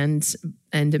valued and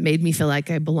it made me feel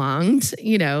like I belonged,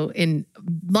 you know, in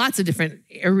lots of different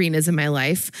arenas in my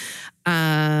life.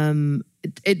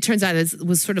 It turns out it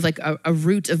was sort of like a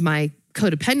root of my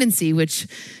codependency, which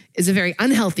is a very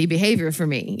unhealthy behavior for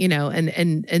me, you know,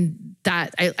 and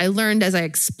that I learned as I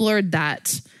explored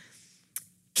that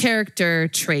character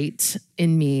trait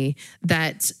in me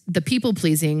that the people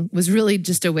pleasing was really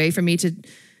just a way for me to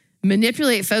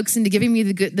manipulate folks into giving me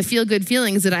the feel good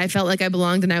feelings that I felt like I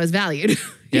belonged and I was valued,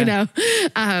 you know?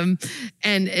 And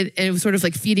it was sort of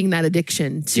like feeding that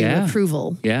addiction to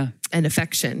approval and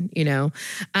affection, you know?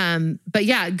 But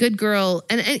yeah, good girl.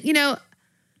 And you know,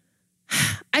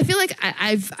 I feel like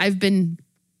I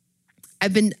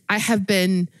have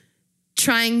been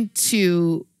trying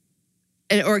to,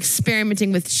 or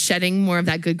experimenting with shedding more of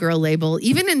that good girl label,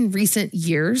 even in recent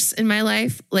years in my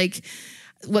life. Like,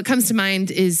 what comes to mind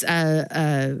is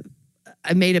I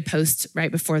made a post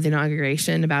right before the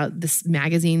inauguration about this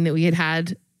magazine that we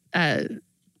had in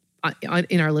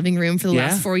our living room for the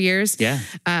last 4 years. Yeah.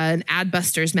 An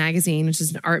Adbusters magazine, which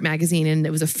is an art magazine. And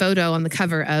it was a photo on the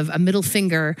cover of a middle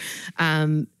finger,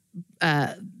 someone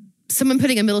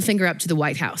putting a middle finger up to the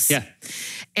White House. Yeah.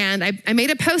 And I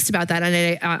made a post about that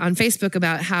on Facebook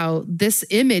about how this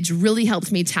image really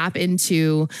helped me tap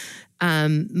into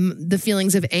the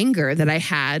feelings of anger that I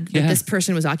had that this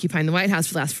person was occupying the White House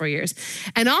for the last 4 years.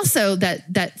 And also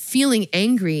that feeling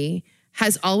angry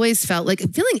has always felt like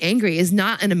feeling angry is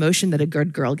not an emotion that a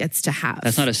good girl gets to have.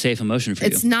 That's not a safe emotion for you.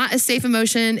 It's not a safe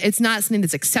emotion. It's not something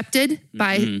that's accepted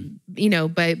by, you know,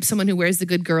 by someone who wears the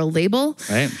good girl label.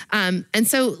 Right. And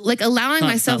so like allowing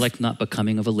myself. Not like not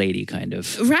becoming of a lady kind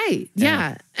of. Right.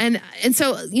 Yeah. And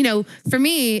so, you know, for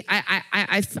me,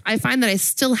 I find that I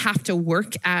still have to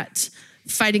work at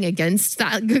fighting against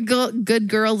that good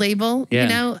girl label, you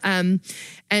know,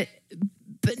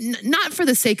 but not for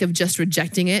the sake of just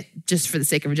rejecting it,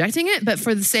 but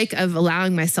for the sake of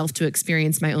allowing myself to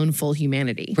experience my own full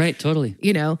humanity. Right. Totally.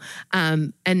 You know,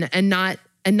 and not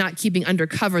keeping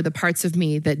undercover the parts of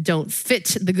me that don't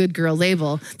fit the good girl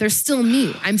label. They're still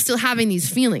me. I'm still having these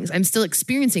feelings. I'm still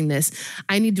experiencing this.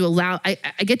 I need to I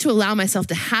get to allow myself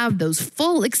to have those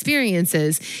full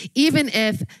experiences, even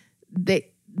if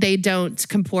they don't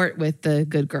comport with the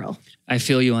good girl. I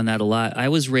feel you on that a lot. I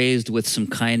was raised with some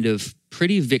kind of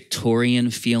pretty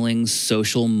Victorian feelings,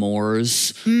 social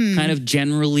mores, kind of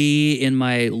generally in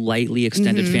my lightly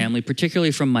extended family,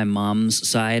 particularly from my mom's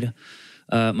side.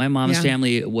 My mom's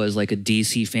family was like a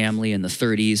DC family in the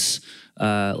 30s.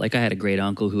 Like I had a great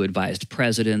uncle who advised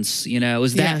presidents, you know, it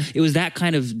was that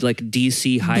kind of like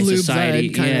DC high Blue society.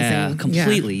 blood kind of thing.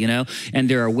 Completely, you know, and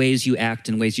there are ways you act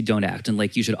and ways you don't act. And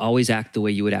like, you should always act the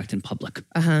way you would act in public,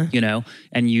 you know,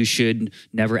 and you should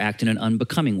never act in an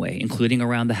unbecoming way, including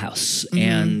around the house.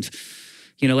 And,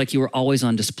 you know, like you were always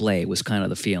on display was kind of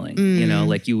the feeling, you know,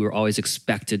 like you were always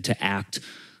expected to act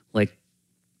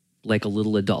like a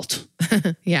little adult.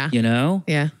 Yeah. You know?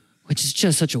 Yeah. which is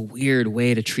just such a weird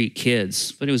way to treat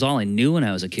kids. But it was all I knew when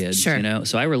I was a kid, you know?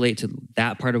 So I relate to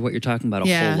that part of what you're talking about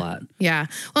a whole lot. Yeah.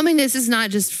 Well, I mean, this is not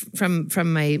just from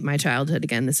my childhood.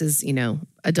 Again, this is, you know,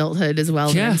 adulthood as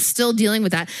well. Yeah. I'm still dealing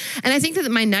with that. And I think that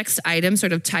my next item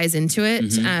sort of ties into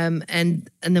it. And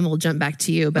then we'll jump back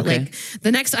to you. But like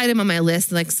the next item on my list,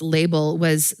 the next label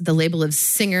was the label of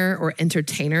singer or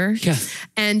entertainer. Yeah.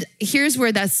 And here's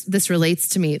where this relates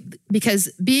to me,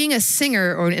 because being a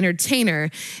singer or an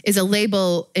entertainer is a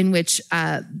label in which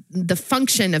the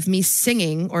function of me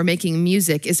singing or making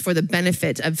music is for the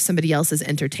benefit of somebody else's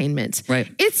entertainment. Right.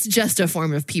 It's just a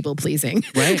form of people pleasing.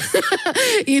 Right.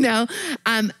 You know?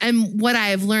 And what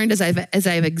I've learned as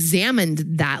I've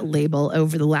examined that label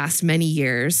over the last many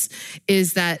years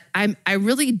is that I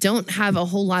really don't have a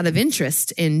whole lot of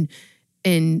interest in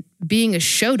being a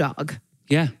show dog.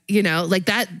 Yeah. You know, like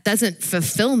that doesn't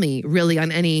fulfill me really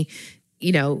on any,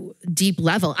 you know, deep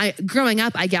level. Growing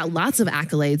up, I got lots of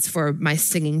accolades for my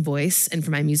singing voice and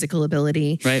for my musical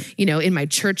ability. Right. You know, in my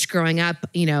church growing up,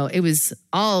 you know, it was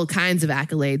all kinds of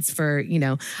accolades for, you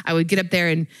know, I would get up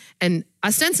there and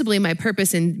ostensibly my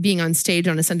purpose in being on stage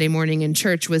on a Sunday morning in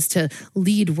church was to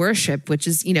lead worship, which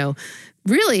is, you know,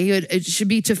 really it should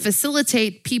be to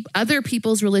facilitate other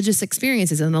people's religious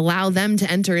experiences and allow them to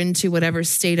enter into whatever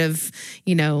state of,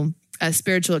 you know, a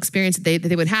spiritual experience that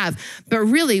they would have. But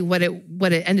really what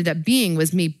it ended up being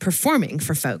was me performing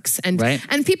for folks and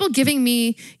people giving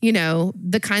me, you know,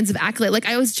 the kinds of accolade. Like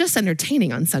I was just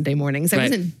entertaining on Sunday mornings. I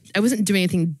wasn't doing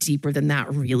anything deeper than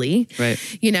that really. Right.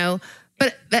 You know,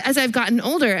 but as I've gotten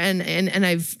older and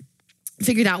I've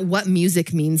figured out what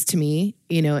music means to me,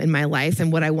 you know, in my life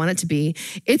and what I want it to be,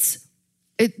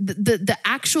 the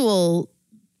actual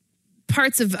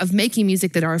parts of making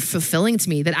music that are fulfilling to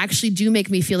me, that actually do make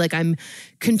me feel like I'm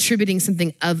contributing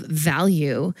something of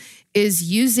value, is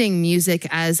using music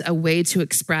as a way to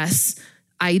express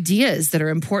ideas that are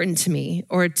important to me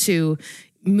or to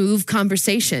move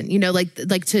conversation, you know, like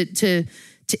to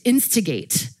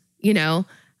instigate, you know.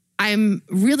 I'm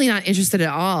really not interested at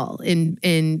all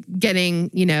in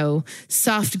getting, you know,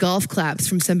 soft golf claps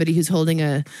from somebody who's holding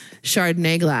a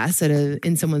Chardonnay glass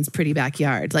in someone's pretty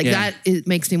backyard. Like that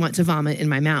makes me want to vomit in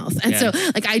my mouth. And so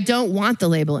like, I don't want the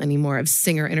label anymore of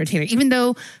singer entertainer, even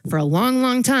though for a long,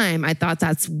 long time, I thought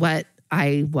that's what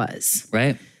I was.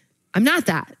 Right. I'm not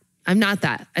that.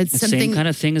 It's the same kind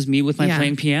of thing as me with my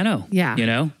playing piano. Yeah. You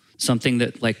know, something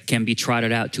that like can be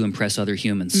trotted out to impress other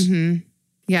humans. Mm-hmm.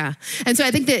 Yeah. And so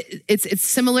I think that it's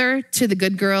similar to the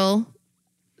good girl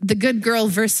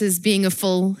versus being a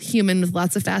full human with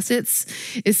lots of facets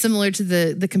is similar to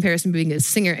the comparison being a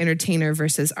singer, entertainer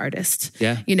versus artist.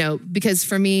 Yeah. You know, because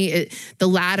for me, the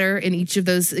latter in each of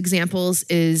those examples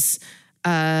is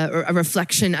a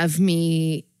reflection of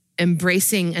me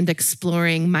embracing and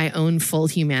exploring my own full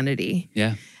humanity.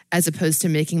 Yeah. As opposed to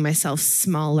making myself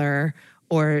smaller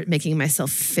or making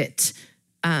myself fit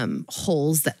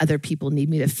holes that other people need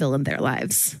me to fill in their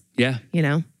lives. Yeah. You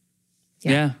know?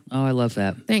 Yeah. Oh, I love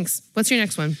that. Thanks. What's your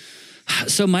next one?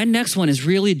 So my next one is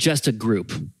really just a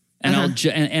group. And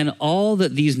and all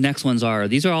that these next ones are,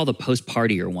 these are all the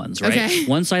post-partier ones, right? Okay.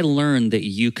 Once I learned that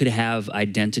you could have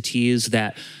identities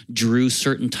that drew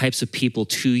certain types of people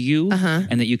to you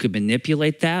and that you could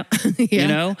manipulate that, you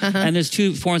know? And there's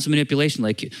two forms of manipulation,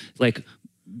 like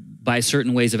by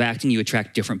certain ways of acting, you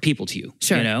attract different people to you.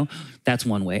 Sure. You know, that's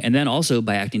one way. And then also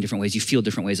by acting different ways, you feel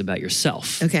different ways about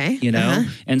yourself. Okay. You know?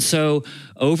 And so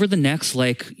over the next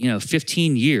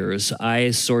 15 years,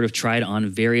 I sort of tried on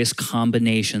various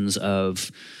combinations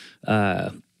of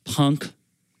punk,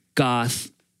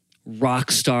 goth,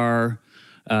 rock star,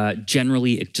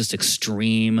 generally just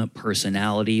extreme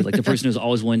personality, like the person who's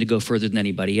always willing to go further than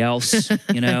anybody else,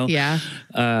 you know? Yeah.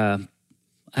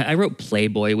 I wrote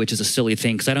Playboy, which is a silly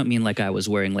thing because I don't mean like I was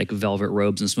wearing like velvet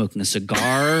robes and smoking a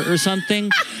cigar or something,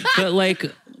 but like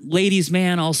ladies'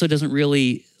 man also doesn't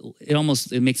really,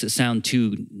 it makes it sound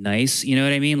too nice. You know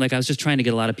what I mean? Like I was just trying to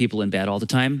get a lot of people in bed all the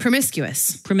time.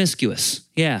 Promiscuous.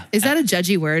 Yeah. Is that a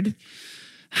judgy word?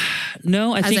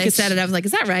 No, I think I said it, I was like,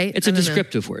 is that right? It's a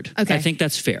descriptive word. Okay. I think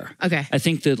that's fair. Okay. I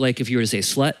think that like if you were to say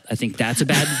slut, I think that's a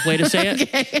bad way to say it.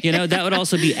 Okay. You know, that would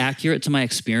also be accurate to my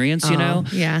experience, you know?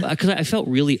 Yeah. Because I felt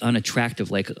really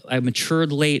unattractive. Like I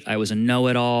matured late. I was a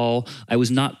know-it-all. I was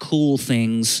not cool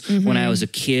things when I was a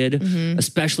kid,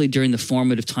 especially during the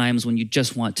formative times when you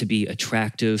just want to be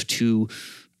attractive to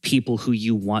people who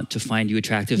you want to find you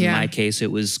attractive. Yeah. In my case,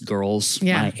 it was girls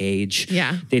my age.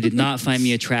 Yeah. They did not find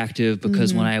me attractive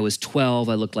because when I was 12,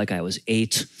 I looked like I was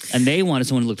 8. And they wanted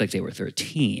someone who looked like they were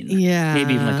 13. Yeah.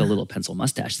 Maybe even like a little pencil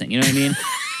mustache thing. You know what I mean?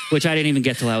 which I didn't even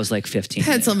get till I was like 15.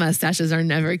 Pencil mustaches are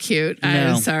never cute.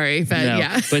 I'm sorry, but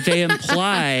yeah. But they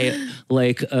imply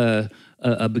like a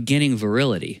beginning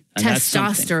virility. And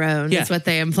testosterone is what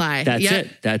they imply. That's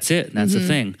it. That's the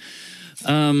thing.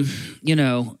 And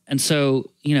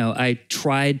so, I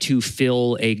tried to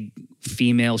fill a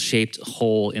female shaped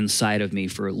hole inside of me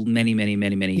for many, many,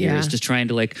 many, many years, just trying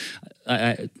to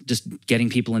just getting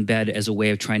people in bed as a way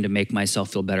of trying to make myself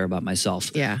feel better about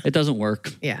myself. Yeah. It doesn't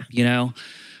work. Yeah.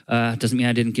 Doesn't mean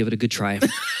I didn't give it a good try.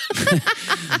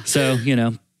 So,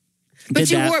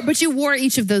 But you wore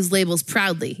each of those labels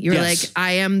proudly. You were like,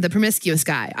 I am the promiscuous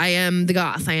guy. I am the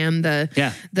goth. I am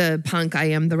the punk. I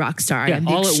am the rock star. I am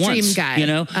the all extreme at once, guy.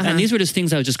 And these were just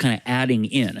things I was just kind of adding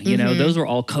in. Those were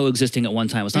all coexisting at one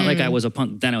time. It's not like I was a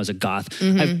punk, then I was a goth.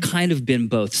 I've kind of been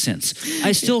both since.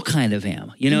 I still kind of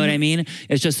am. You know what I mean?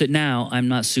 It's just that now I'm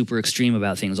not super extreme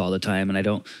about things all the time, and I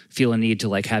don't feel a need to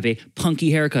like have a punky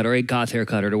haircut or a goth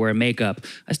haircut or to wear makeup.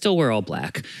 I still wear all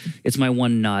black. It's my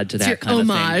one nod to that kind of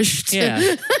thing. Homage.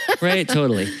 Yeah, right,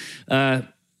 totally.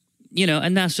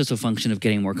 And that's just a function of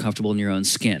getting more comfortable in your own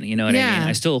skin. You know what I mean?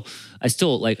 I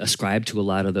still like ascribe to a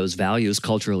lot of those values,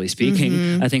 culturally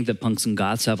speaking. I think that punks and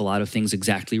goths have a lot of things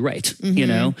exactly right.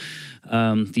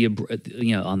 On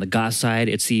the goth side,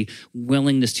 it's the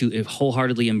willingness to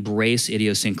wholeheartedly embrace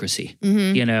idiosyncrasy.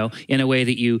 In a way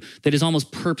that is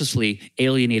almost purposefully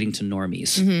alienating to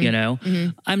normies.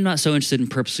 I'm not so interested in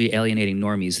purposely alienating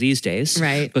normies these days,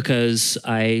 right? Because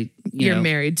you're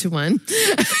married to one.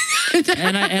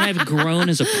 and I've grown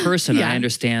as a person. I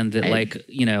understand that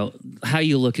how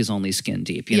you look is only skin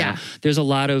deep. You know? There's a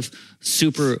lot of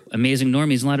super amazing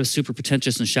normies and a lot of super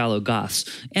pretentious and shallow goths,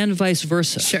 and vice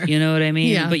versa. Sure. You know what I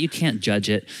mean? Yeah. But you can't judge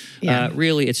it.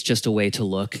 Really, it's just a way to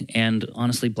look. And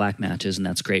honestly, black matches, and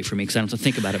that's great for me because I don't have to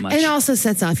think about it much. It also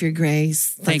sets off your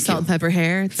grays, like salt and pepper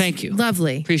hair. It's Thank you.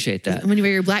 Lovely. Appreciate that. When you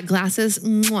wear your black glasses,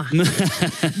 mwah.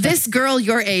 This girl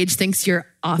your age thinks you're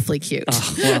awfully cute.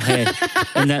 Oh, well, hey,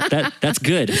 and that's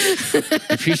good.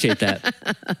 I appreciate that.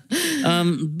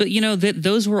 But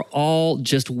those were all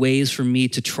just ways for me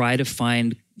to try to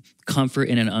find comfort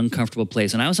in an uncomfortable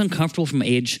place. And I was uncomfortable from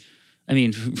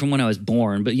when I was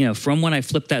born, but from when I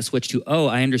flipped that switch to,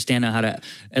 I understand now how to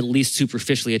at least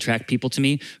superficially attract people to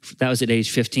me. That was at age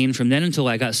 15. From then until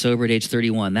I got sober at age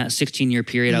 31, that 16-year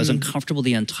period, I was uncomfortable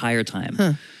the entire time.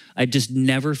 Huh. I just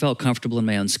never felt comfortable in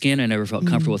my own skin. I never felt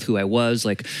comfortable with who I was.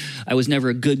 Like, I was never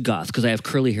a good goth because I have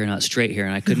curly hair, not straight hair.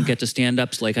 And I couldn't get to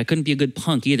stand-ups. Like, I couldn't be a good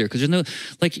punk either because there's no,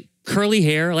 curly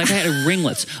hair. Like, I had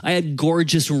ringlets. I had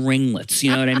gorgeous ringlets,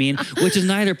 you know what I mean? Which is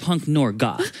neither punk nor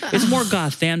goth. It's more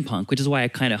goth than punk, which is why I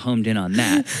kind of homed in on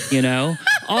that,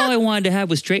 All I wanted to have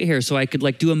was straight hair so I could,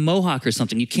 do a mohawk or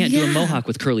something. You can't do a mohawk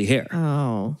with curly hair.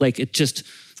 Oh.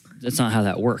 That's not how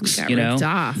that works, ripped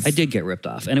off. I did get ripped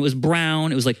off. And it was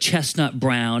brown. It was like chestnut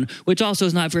brown, which also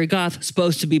is not very goth.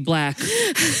 Supposed to be black,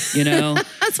 That's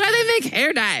why they make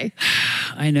hair dye.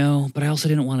 I know, but I also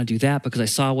didn't want to do that because I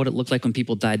saw what it looked like when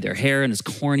people dyed their hair and it's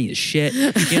corny as shit.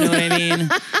 You know what I mean?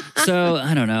 So,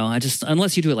 I don't know.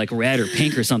 Unless you do it like red or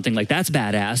pink or something, that's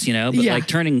badass, But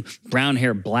turning brown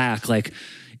hair black,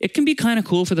 it can be kind of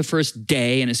cool for the first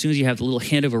day, and as soon as you have a little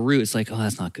hint of a root, it's like, oh,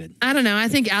 that's not good. I don't know. I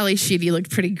think Ali Sheedy looked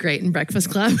pretty great in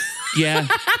Breakfast Club. Yeah.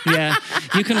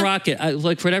 You can rock it.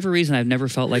 For whatever reason, I've never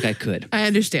felt like I could. I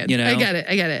understand. I get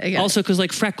it. Also, because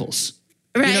freckles.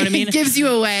 Right. You know what I mean? It gives you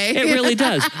away. It really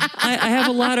does. I have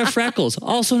a lot of freckles.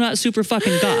 Also not super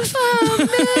fucking goth. Oh,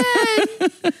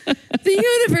 man.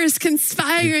 The universe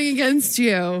conspiring against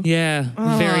you. Yeah,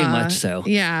 very much so.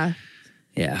 Yeah.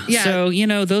 Yeah. So,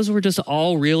 those were just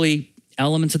all really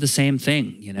elements of the same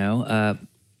thing,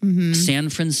 San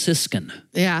Franciscan.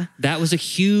 Yeah. That was a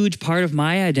huge part of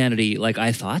my identity,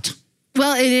 I thought.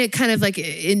 Well, and it kind of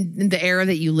in the era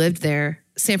that you lived there,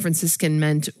 San Franciscan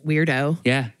meant weirdo.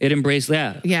 Yeah. It embraced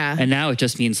that. Yeah. And now it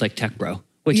just means tech bro,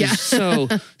 which is so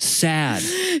sad.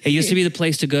 It used to be the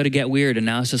place to go to get weird, and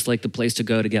now it's just the place to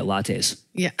go to get lattes.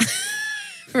 Yeah.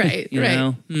 Right. you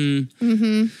know?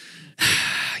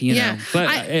 But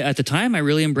at the time I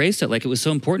really embraced it. It was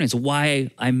so important. It's why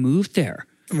I moved there,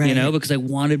 because I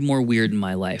wanted more weird in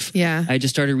my life. Yeah. I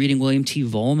just started reading William T.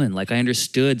 Vollmann. I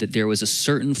understood that there was a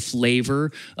certain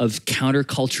flavor of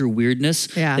counterculture weirdness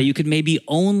that you could maybe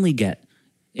only get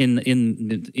in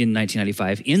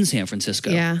 1995 in San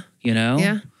Francisco. Yeah.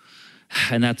 Yeah.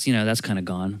 And that's kind of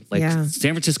gone. Like Yeah.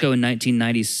 San Francisco in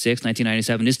 1996,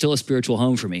 1997 is still a spiritual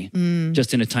home for me.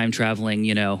 Just in a time traveling,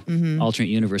 alternate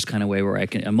universe kind of way where a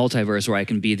multiverse where I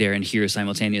can be there and here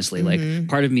simultaneously. Like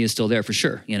part of me is still there for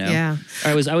sure, Yeah.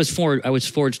 I was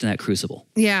forged in that crucible.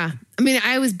 Yeah. I mean,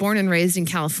 I was born and raised in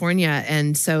California.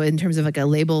 And so in terms of like a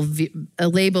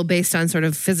label based on sort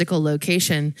of physical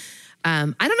location, I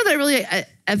don't know that I really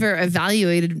ever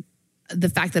evaluated the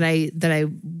fact that I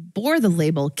bore the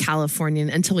label Californian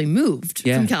until we moved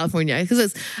from California,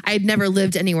 because I had never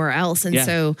lived anywhere else. And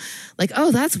so like,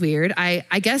 oh, that's weird. I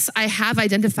guess I have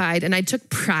identified and I took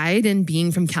pride in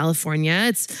being from California.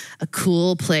 It's a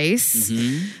cool place.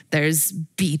 There's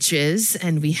beaches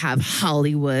and we have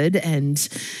Hollywood and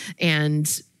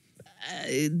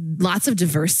lots of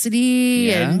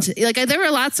diversity. And like, there were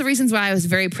lots of reasons why I was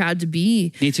very proud to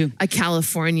be Me too. a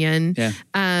Californian.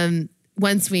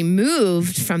 Once we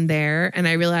moved from there and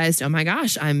I realized, oh my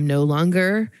gosh, I'm no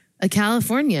longer a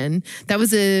Californian. That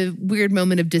was a weird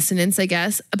moment of dissonance, I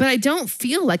guess. But I don't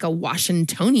feel like a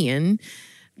Washingtonian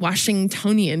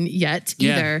yet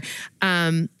either.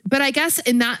 But I guess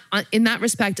in that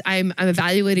respect, I'm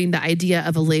evaluating the idea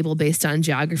of a label based on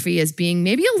geography as being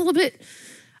maybe a little bit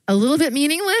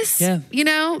meaningless.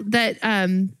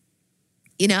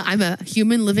 I'm a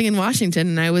human living in Washington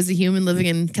and I was a human living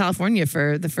in California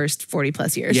for the first 40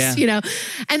 plus years, and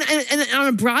on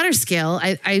a broader scale,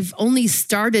 I've only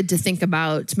started to think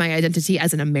about my identity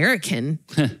as an American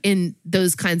in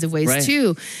those kinds of ways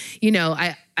too.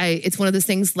 It's one of those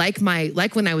things like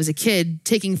when I was a kid,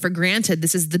 taking for granted,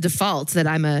 this is the default that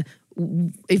I'm a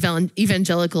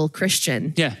evangelical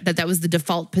Christian, that was the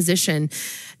default position.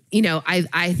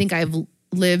 I think I've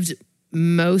lived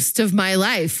most of my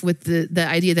life with the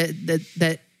idea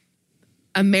that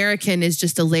American is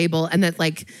just a label and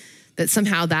that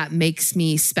somehow that makes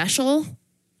me special.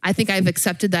 I think I've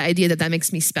accepted the idea that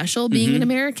makes me special being an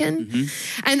American.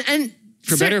 And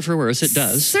for better or for worse, it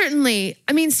does. Certainly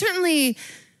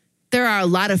there are a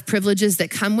lot of privileges that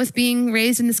come with being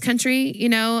raised in this country,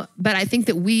 but I think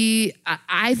that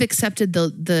I've accepted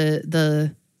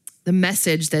the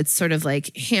message that's sort of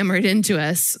like hammered into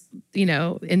us,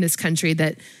 in this country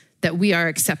that we are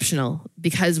exceptional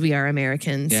because we are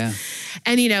Americans.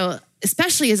 And,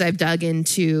 especially as I've dug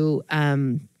into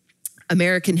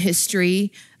American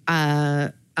history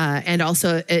and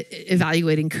also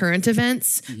evaluating current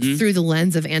events through the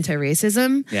lens of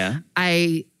anti-racism,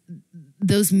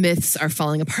 those myths are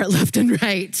falling apart left and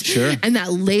right. Sure. And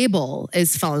that label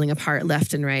is falling apart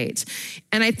left and right.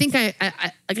 And I think I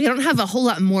don't have a whole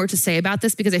lot more to say about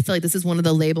this because I feel like this is one of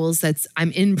the labels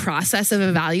I'm in process of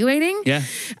evaluating.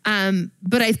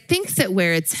 But I think that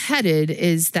where it's headed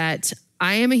is that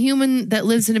I am a human that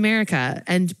lives in America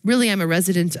and really I'm a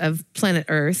resident of planet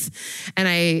Earth. And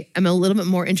I am a little bit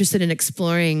more interested in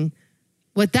exploring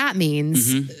what that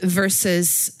means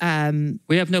versus...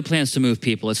 we have no plans to move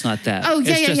people. It's not that.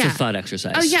 It's just a thought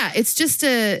exercise. It's just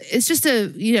a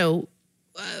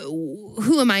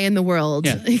who am I in the world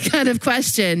kind of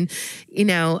question.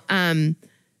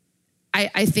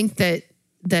 I think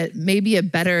that maybe a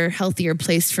better, healthier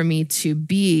place for me to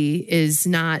be is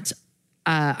not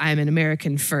I'm an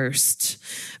American first,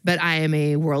 but I am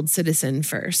a world citizen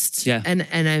first.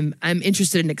 And I'm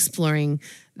interested in exploring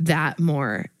that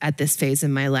more at this phase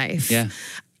in my life. Something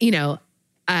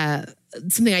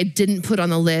I didn't put on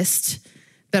the list,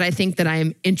 but I think that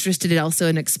I'm interested also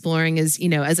in exploring is,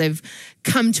 as I've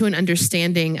come to an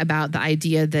understanding about the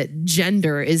idea that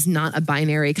gender is not a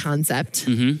binary concept.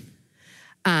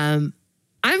 I'm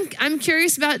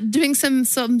curious about doing some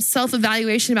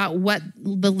self-evaluation about what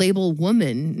the label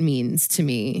woman means to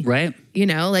me. Right.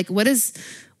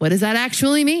 What does that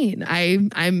actually mean? I'm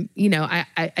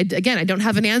again, I don't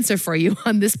have an answer for you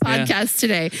on this podcast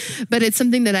today, but it's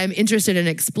something that I'm interested in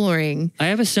exploring. I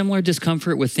have a similar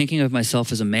discomfort with thinking of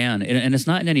myself as a man, and it's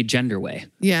not in any gender way.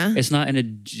 It's not in a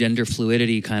gender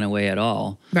fluidity kind of way at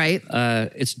all. Right.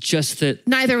 It's just that...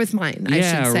 Neither with mine, I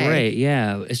should say. Right,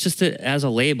 yeah. It's just that as a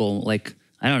label, like,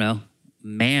 I don't know,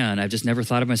 man, I've just never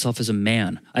thought of myself as a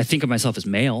man. I think of myself as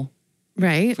male.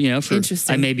 Right.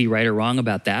 Interesting. I may be right or wrong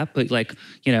about that, but I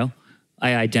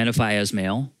identify as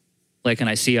male. And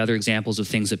I see other examples of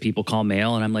things that people call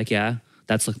male, and I'm like, yeah,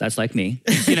 that's like me.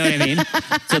 You know what I mean?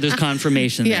 So there's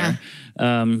confirmation there.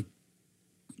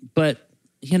 But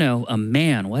a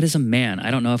man, what is a man?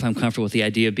 I don't know if I'm comfortable with the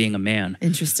idea of being a man.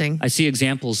 Interesting. I see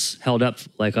examples held up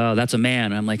like, oh, that's a man.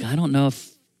 And I'm like, I don't know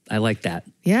if I like that.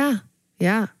 Yeah.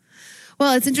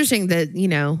 Well, it's interesting that,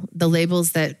 the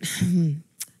labels that...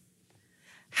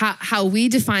 how we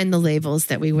define the labels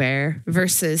that we wear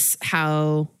versus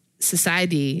how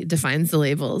society defines the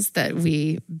labels that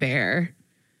we bear,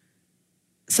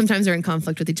 sometimes are in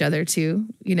conflict with each other too.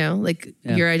 You know, like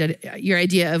your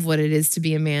idea of what it is to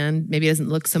be a man maybe doesn't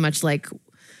look so much like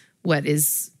what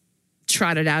is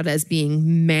trotted out as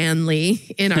being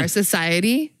manly in our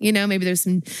society. You know, maybe there's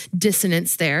some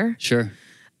dissonance there. Sure.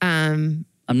 I'm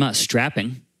not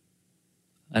strapping.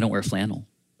 I don't wear flannel.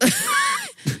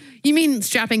 You mean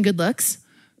strapping good looks?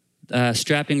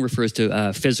 Strapping refers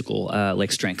to physical,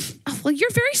 like strength. Oh, well,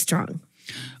 you're very strong.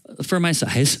 For my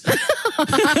size.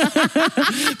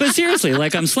 But seriously,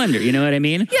 like I'm slender, you know what I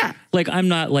mean? Yeah. Like I'm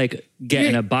not like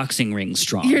getting a boxing ring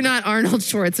strong. You're not Arnold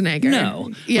Schwarzenegger.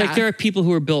 No. Yeah. Like there are people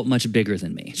who are built much bigger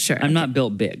than me. Sure. I'm not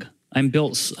built big. I'm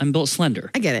built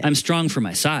slender. I get it. I'm strong for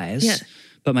my size,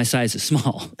 but my size is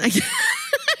small.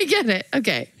 I get it.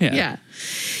 Okay. Yeah.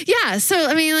 Yeah. So,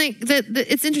 I mean, like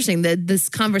it's interesting that this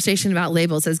conversation about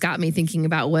labels has got me thinking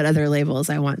about what other labels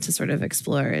I want to sort of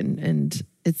explore. And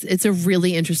it's a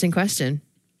really interesting question.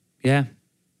 Yeah.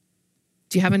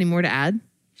 Do you have any more to add?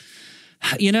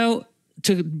 You know,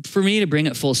 for me to bring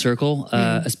it full circle,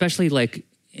 especially like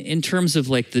in terms of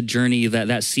like the journey,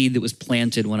 that seed that was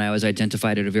planted when I was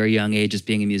identified at a very young age as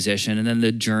being a musician, and then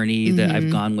the journey that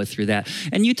I've gone with through that.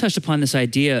 And you touched upon this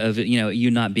idea of, you know, you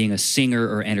not being a singer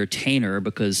or entertainer,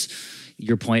 because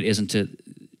your point isn't to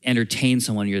entertain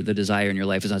someone. The desire in your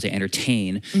life is not to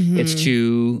entertain. It's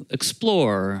to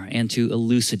explore and to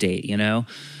elucidate, you know?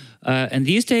 And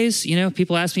these days, you know,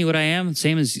 people ask me what I am,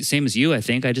 same as you, I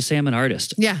think. I just say I'm an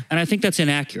artist. Yeah. And I think that's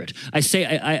inaccurate. I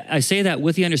say that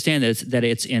with the understanding that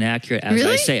it's inaccurate as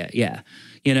I say it. Yeah.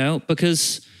 You know,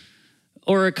 because,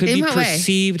 or it could be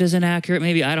perceived as inaccurate.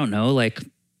 Maybe, I don't know. Like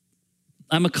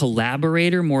I'm a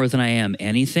collaborator more than I am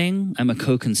anything. I'm a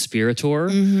co-conspirator,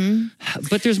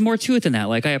 but there's more to it than that.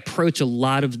 Like I approach a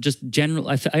lot of just general,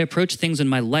 I approach things in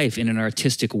my life in an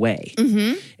artistic way.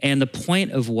 And the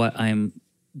point of what I'm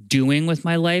doing with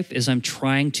my life is I'm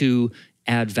trying to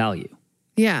add value.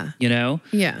 Yeah. You know?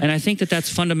 Yeah. And I think that that's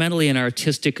fundamentally an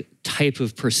artistic type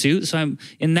of pursuit. So I'm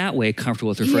in that way comfortable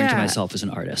with referring to myself as an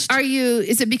artist.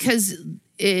 Is it because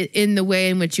in the way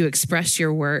in which you express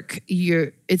your work,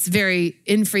 it's very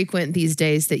infrequent these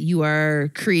days that you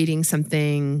are creating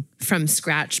something from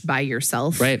scratch by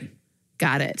yourself? Right.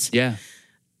 Got it. Yeah.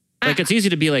 Like it's easy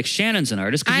to be like, Shannon's an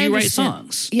artist because you write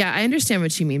songs. Yeah, I understand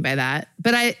what you mean by that.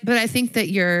 But I think that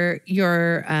your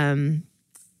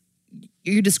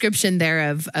description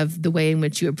there of the way in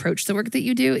which you approach the work that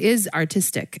you do is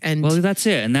artistic. And well, that's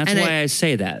it. And that's why I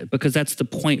say that, because that's the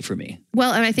point for me.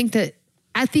 Well, and I think that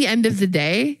at the end of the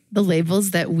day, the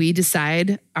labels that we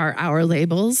decide are our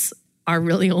labels are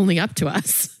really only up to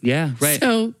us. Yeah, right.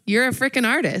 So you're a freaking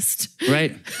artist.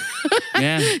 Right.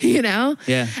 Yeah. You know?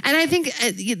 Yeah. And I think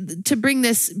to bring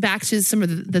this back to some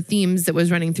of the themes that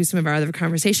was running through some of our other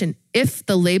conversation, if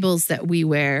the labels that we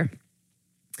wear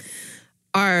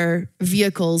are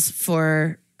vehicles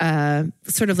for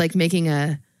sort of like making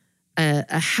a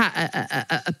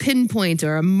pinpoint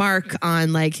or a mark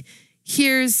on like,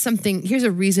 here's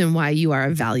a reason why you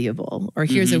are valuable, or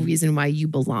here's a reason why you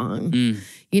belong.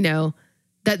 You know,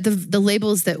 that the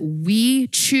labels that we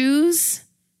choose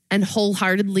and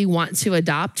wholeheartedly want to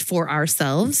adopt for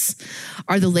ourselves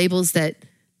are the labels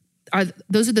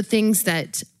those are the things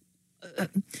that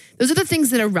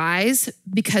arise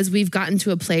because we've gotten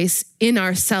to a place in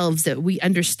ourselves that we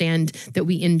understand that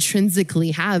we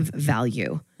intrinsically have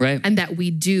value. Right. And that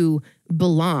we do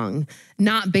belong,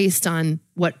 not based on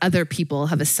what other people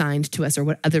have assigned to us or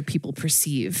what other people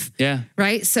perceive. Yeah.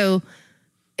 Right. So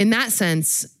in that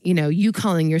sense, you know, you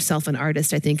calling yourself an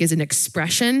artist, I think, is an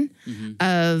expression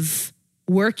of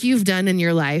work you've done in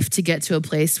your life to get to a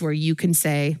place where you can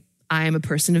say, I am a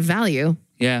person of value.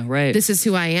 Yeah, right. This is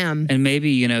who I am. And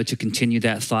maybe, you know, to continue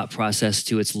that thought process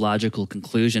to its logical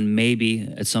conclusion, maybe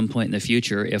at some point in the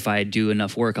future, if I do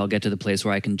enough work, I'll get to the place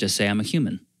where I can just say I'm a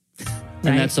human.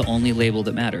 Right. And that's the only label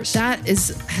that matters. That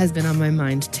has been on my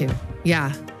mind too.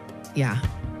 Yeah. Yeah.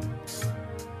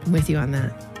 I'm with you on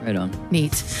that. Right on.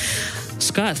 Neat.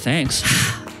 Scott, thanks.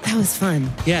 That was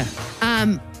fun. Yeah.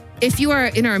 If you are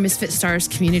in our Misfit Stars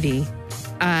community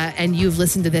and you've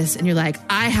listened to this and you're like,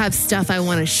 I have stuff I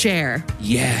want to share.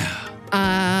 Yeah.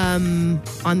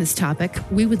 On this topic,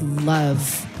 we would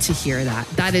love to hear that.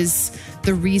 That is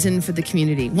the reason for the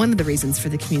community. One of the reasons for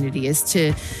the community is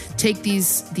to take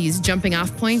these jumping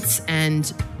off points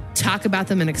and talk about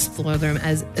them and explore them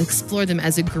as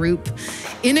a group,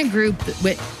 in a group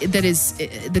that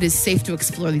is safe to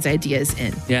explore these ideas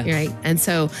in. Yeah. Right. And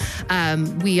so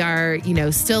we are,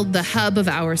 still the hub of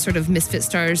our sort of Misfit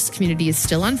Stars community is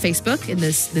still on Facebook in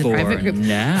the private group.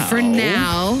 For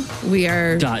now, we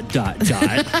are ...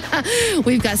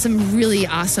 We've got some really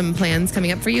awesome plans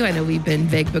coming up for you. I know we've been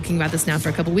vague booking about this now for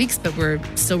a couple weeks, but we're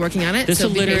still working on it. This is a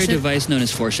literary device known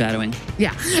as foreshadowing.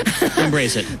 Yeah.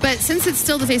 Embrace it. But since it's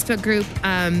still the Facebook group,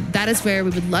 that is where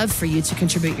we would love for you to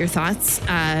contribute your thoughts.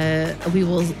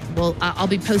 I'll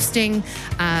be posting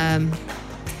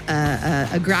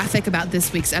a graphic about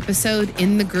this week's episode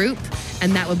in the group,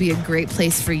 and that would be a great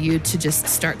place for you to just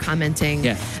start commenting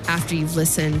after you've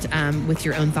listened with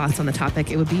your own thoughts on the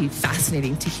topic. It would be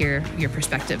fascinating to hear your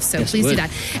perspective. So please do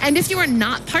that. And if you are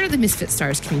not part of the Misfit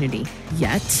Stars community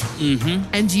yet,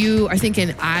 and you are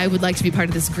thinking, I would like to be part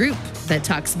of this group that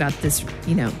talks about this,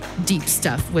 deep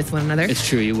stuff with one another. It's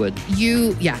true, you would.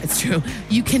 It's true.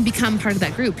 You can become part of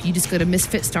that group. You just go to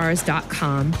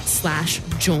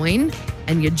misfitstars.com/join.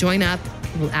 And you join up,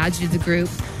 we'll add you to the group,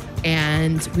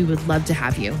 and we would love to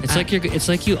have you. It's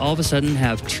like you all of a sudden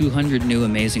have 200 new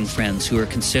amazing friends who are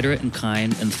considerate and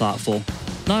kind and thoughtful.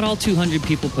 Not all 200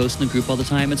 people post in the group all the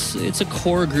time. It's a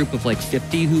core group of like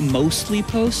 50 who mostly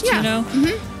post,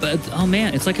 But oh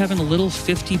man, it's like having a little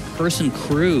 50-person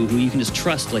crew who you can just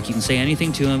trust. Like you can say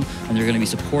anything to them and they're going to be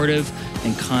supportive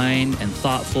and kind and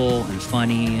thoughtful and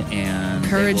funny and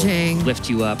encouraging, lift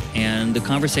you up. And the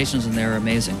conversations in there are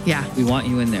amazing. Yeah. We want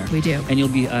you in there. We do. And you'll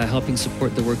be helping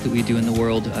support the work that we do in the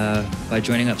world by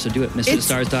joining up. So do it.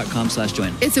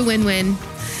 MisfitStars.com/join. It's a win-win.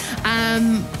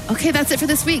 Okay, that's it for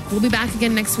this week. We'll be back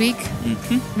again next week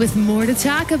with more to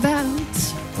talk about.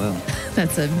 Well,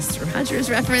 that's a Mr. Rogers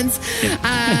reference. Yeah.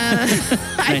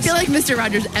 I feel like Mr.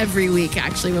 Rogers every week,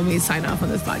 actually, when we sign off on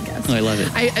this podcast. Oh, I love it.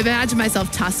 I imagine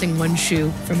myself tossing one shoe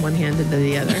from one hand into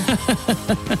the other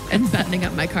and buttoning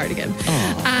up my cardigan.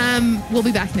 We'll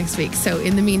be back next week. So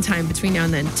in the meantime, between now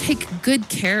and then, take good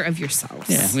care of yourselves.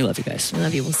 Yeah, we love you guys. We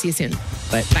love you. We'll see you soon.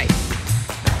 Bye. Bye.